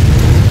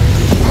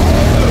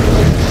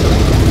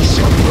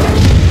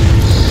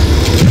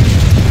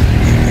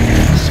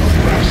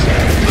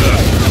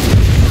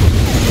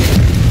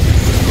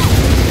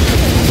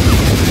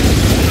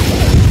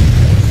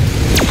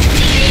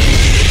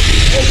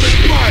 Open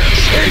fire!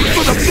 Aim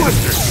for the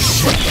blisters!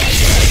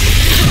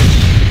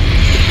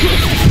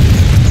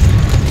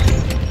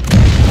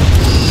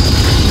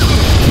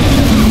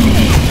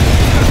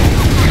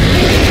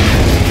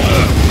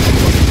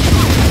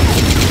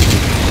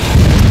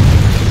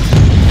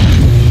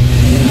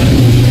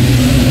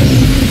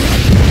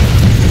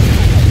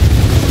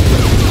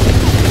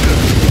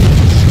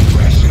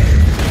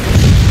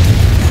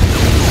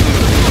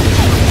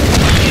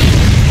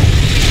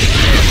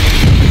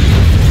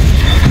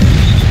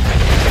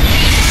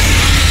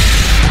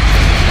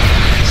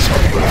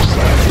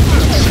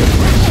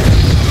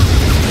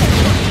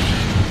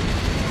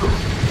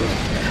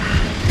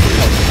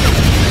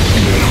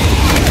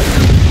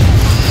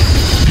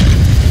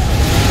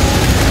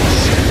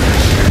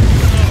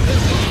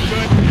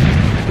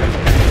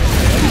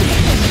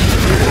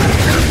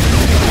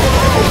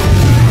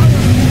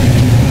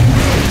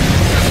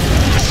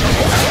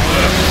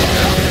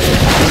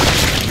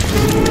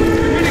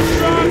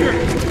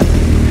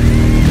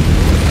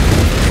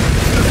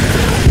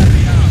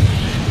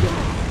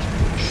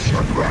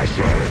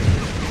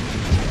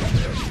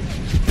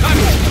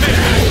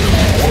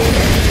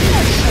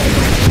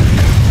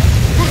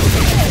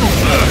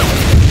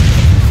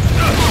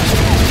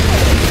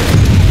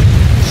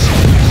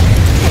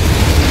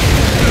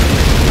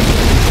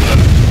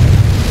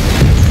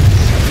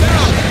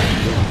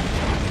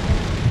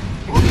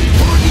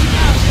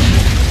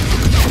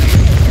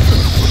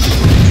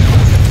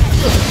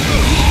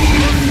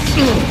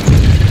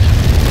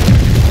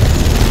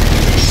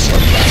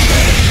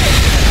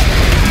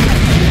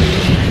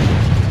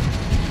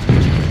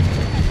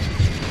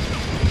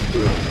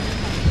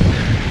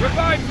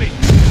 Revive me!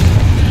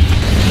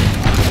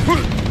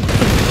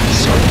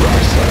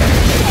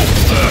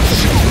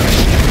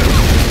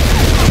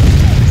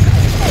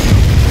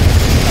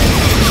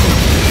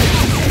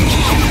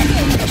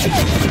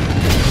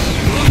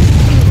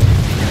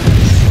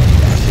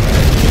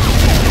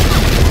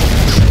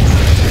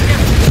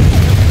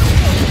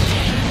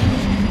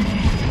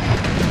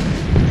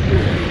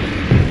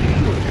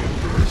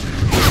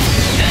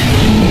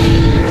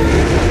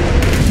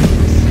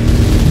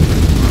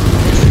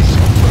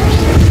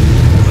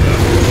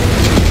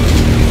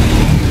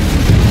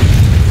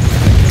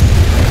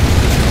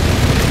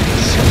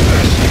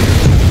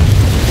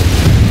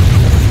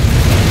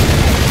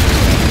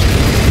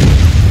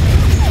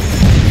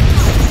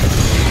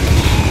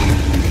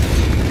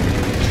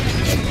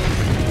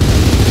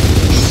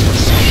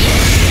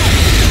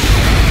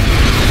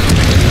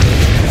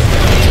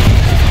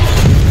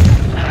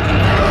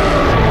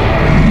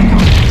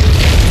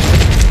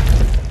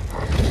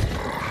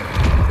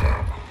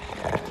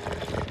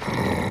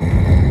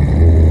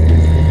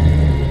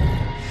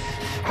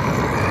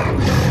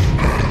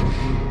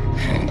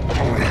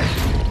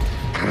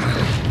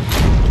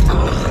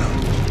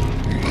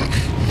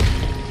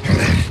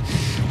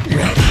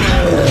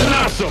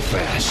 So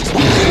fast.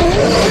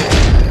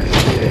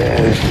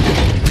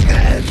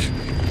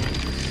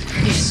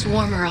 You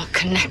swarm are all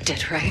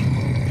connected, right?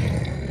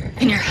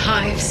 In your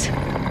hives?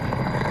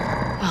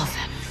 Well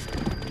then,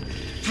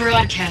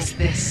 broadcast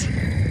this.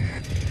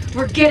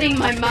 We're getting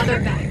my mother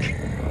back.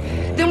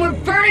 Then we're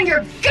burning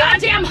your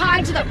goddamn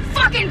hive to the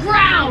fucking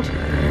ground!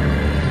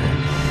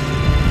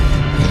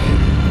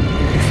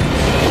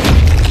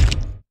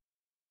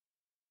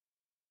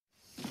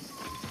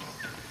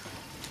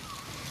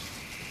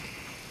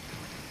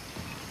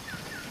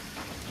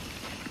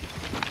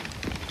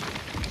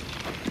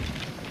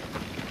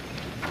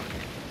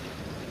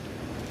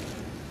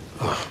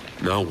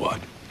 Now what?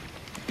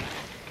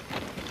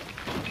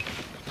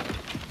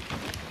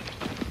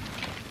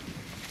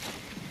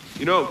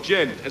 You know,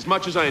 Jin, as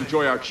much as I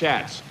enjoy our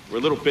chats, we're a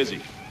little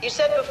busy. You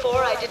said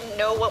before I didn't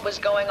know what was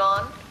going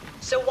on,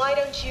 so why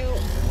don't you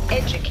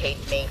educate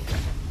me?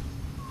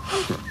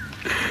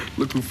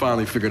 Look who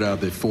finally figured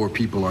out that 4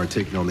 people aren't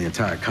taking on the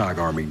entire COG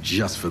army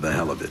just for the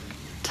hell of it.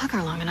 Took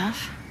her long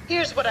enough.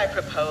 Here's what I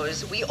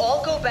propose. We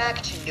all go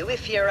back to New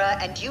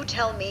Ephyra and you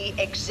tell me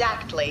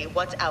exactly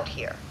what's out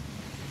here.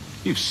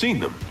 You've seen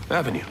them,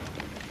 haven't you?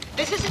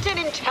 This isn't an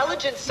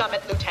intelligence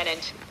summit,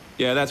 Lieutenant.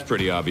 Yeah, that's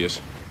pretty obvious.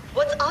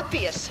 What's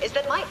obvious is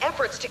that my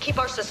efforts to keep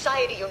our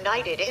society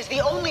united is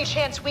the only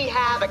chance we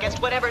have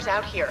against whatever's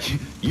out here.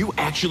 You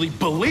actually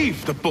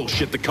believe the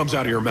bullshit that comes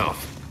out of your mouth,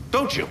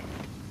 don't you?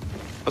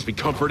 Must be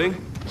comforting,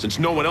 since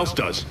no one else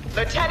does.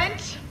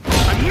 Lieutenant?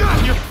 I'm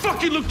not your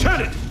fucking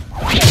lieutenant!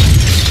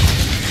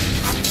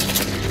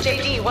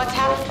 JD, what's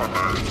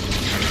happening?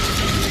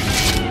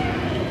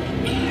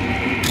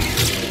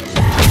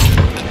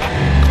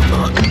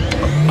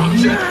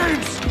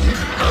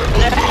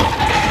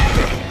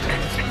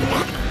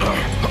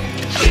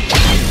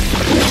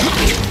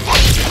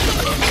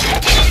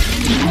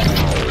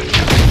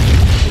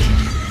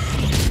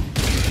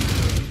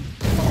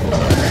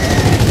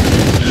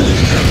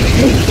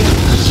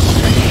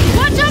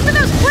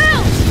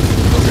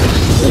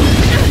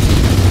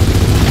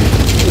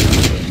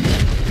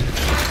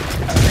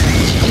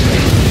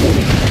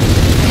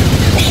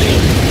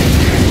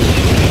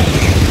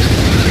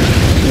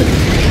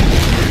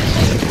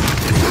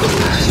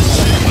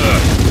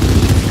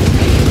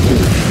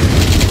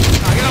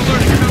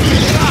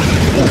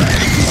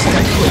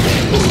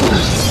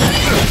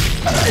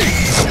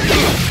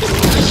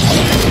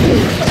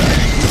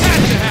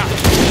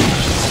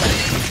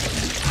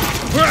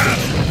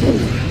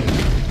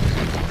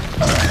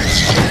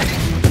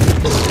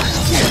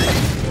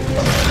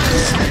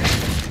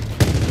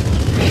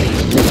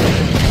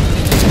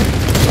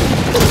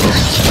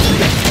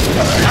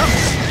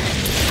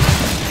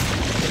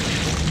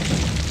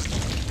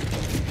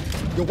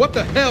 Yo, what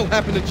the hell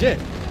happened to Jen?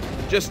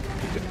 Just...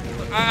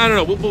 I don't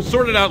know. We'll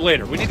sort it out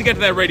later. We need to get to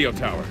that radio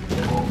tower.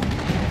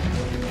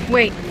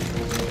 Wait.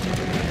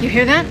 You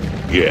hear that?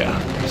 Yeah.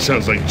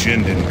 Sounds like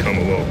Jin didn't come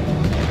alone.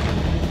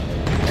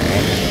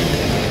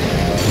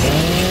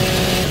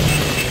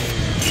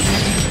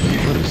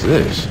 What is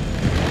this?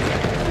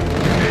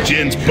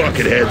 Jin's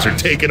bucketheads are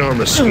taking on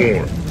the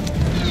swarm.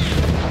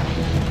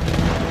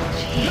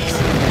 Jeez.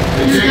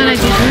 Who's got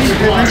idea running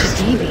for a bunch of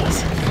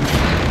DBs?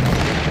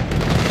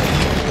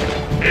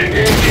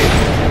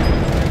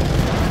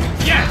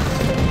 Yes!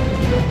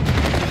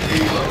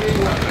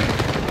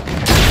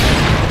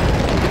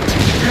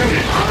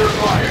 Unit under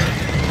fire.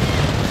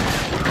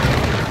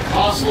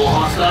 Possible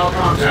hostile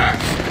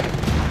contacts.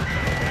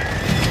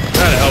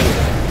 How the hell with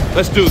it?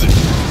 Let's do this.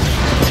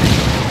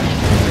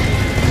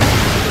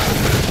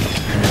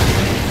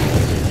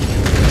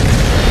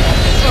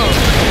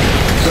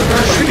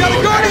 We got a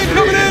Guardian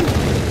coming in!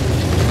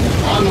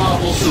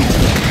 Unlawful soup.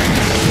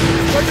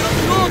 Breaking up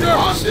the order!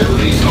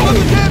 Hostilities On the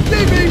over. damn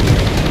TV!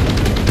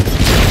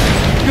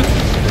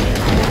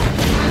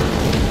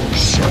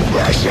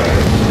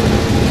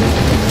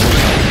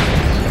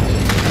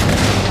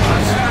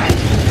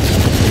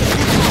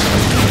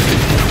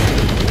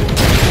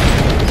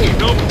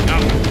 Nope.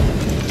 Out.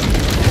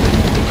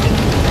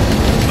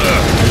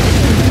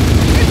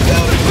 It's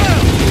down the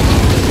ground!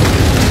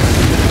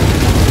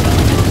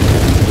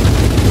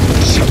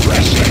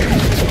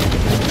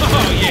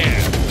 Oh, yeah.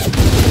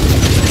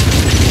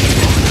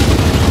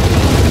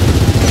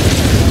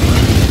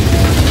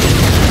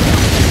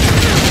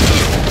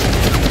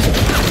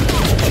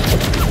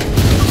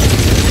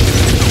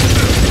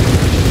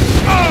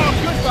 Oh,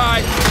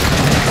 goodbye.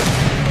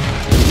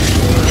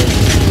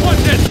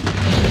 What's this?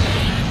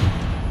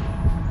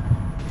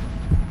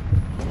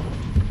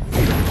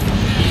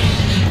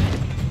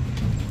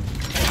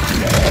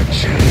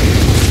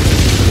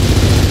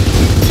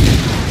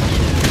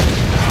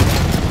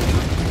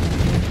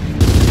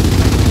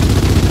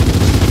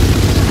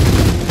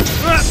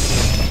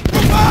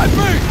 Revive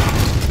me!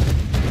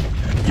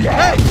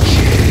 Hey!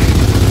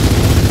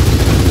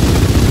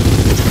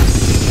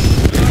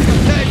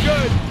 Okay,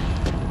 good.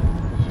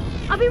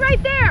 I'll be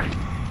right there!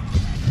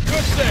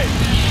 Good save.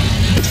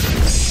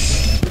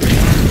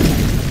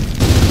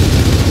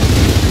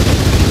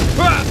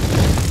 Ah!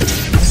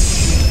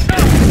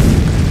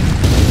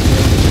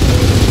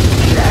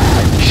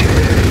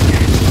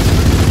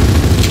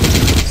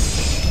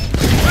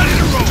 Ready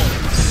to roll.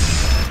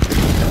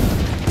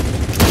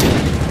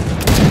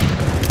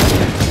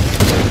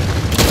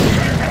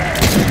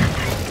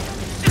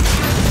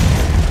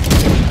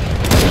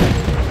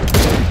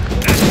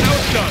 That's how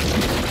it's done.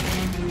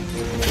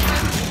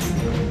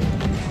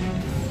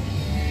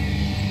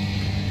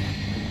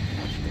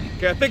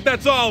 Okay, I think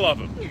that's all of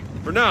them.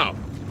 For now.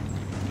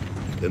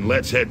 Then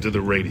let's head to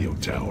the radio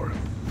tower.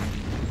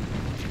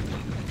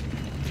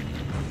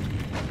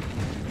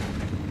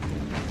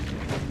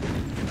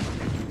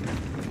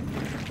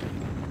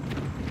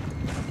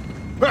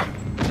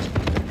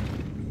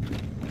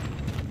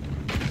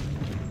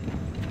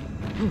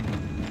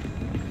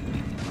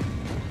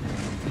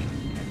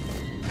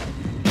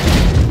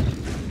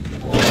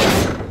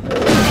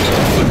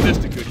 Put this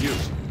to good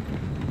use.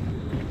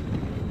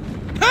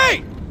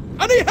 Hey!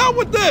 I need help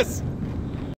with this!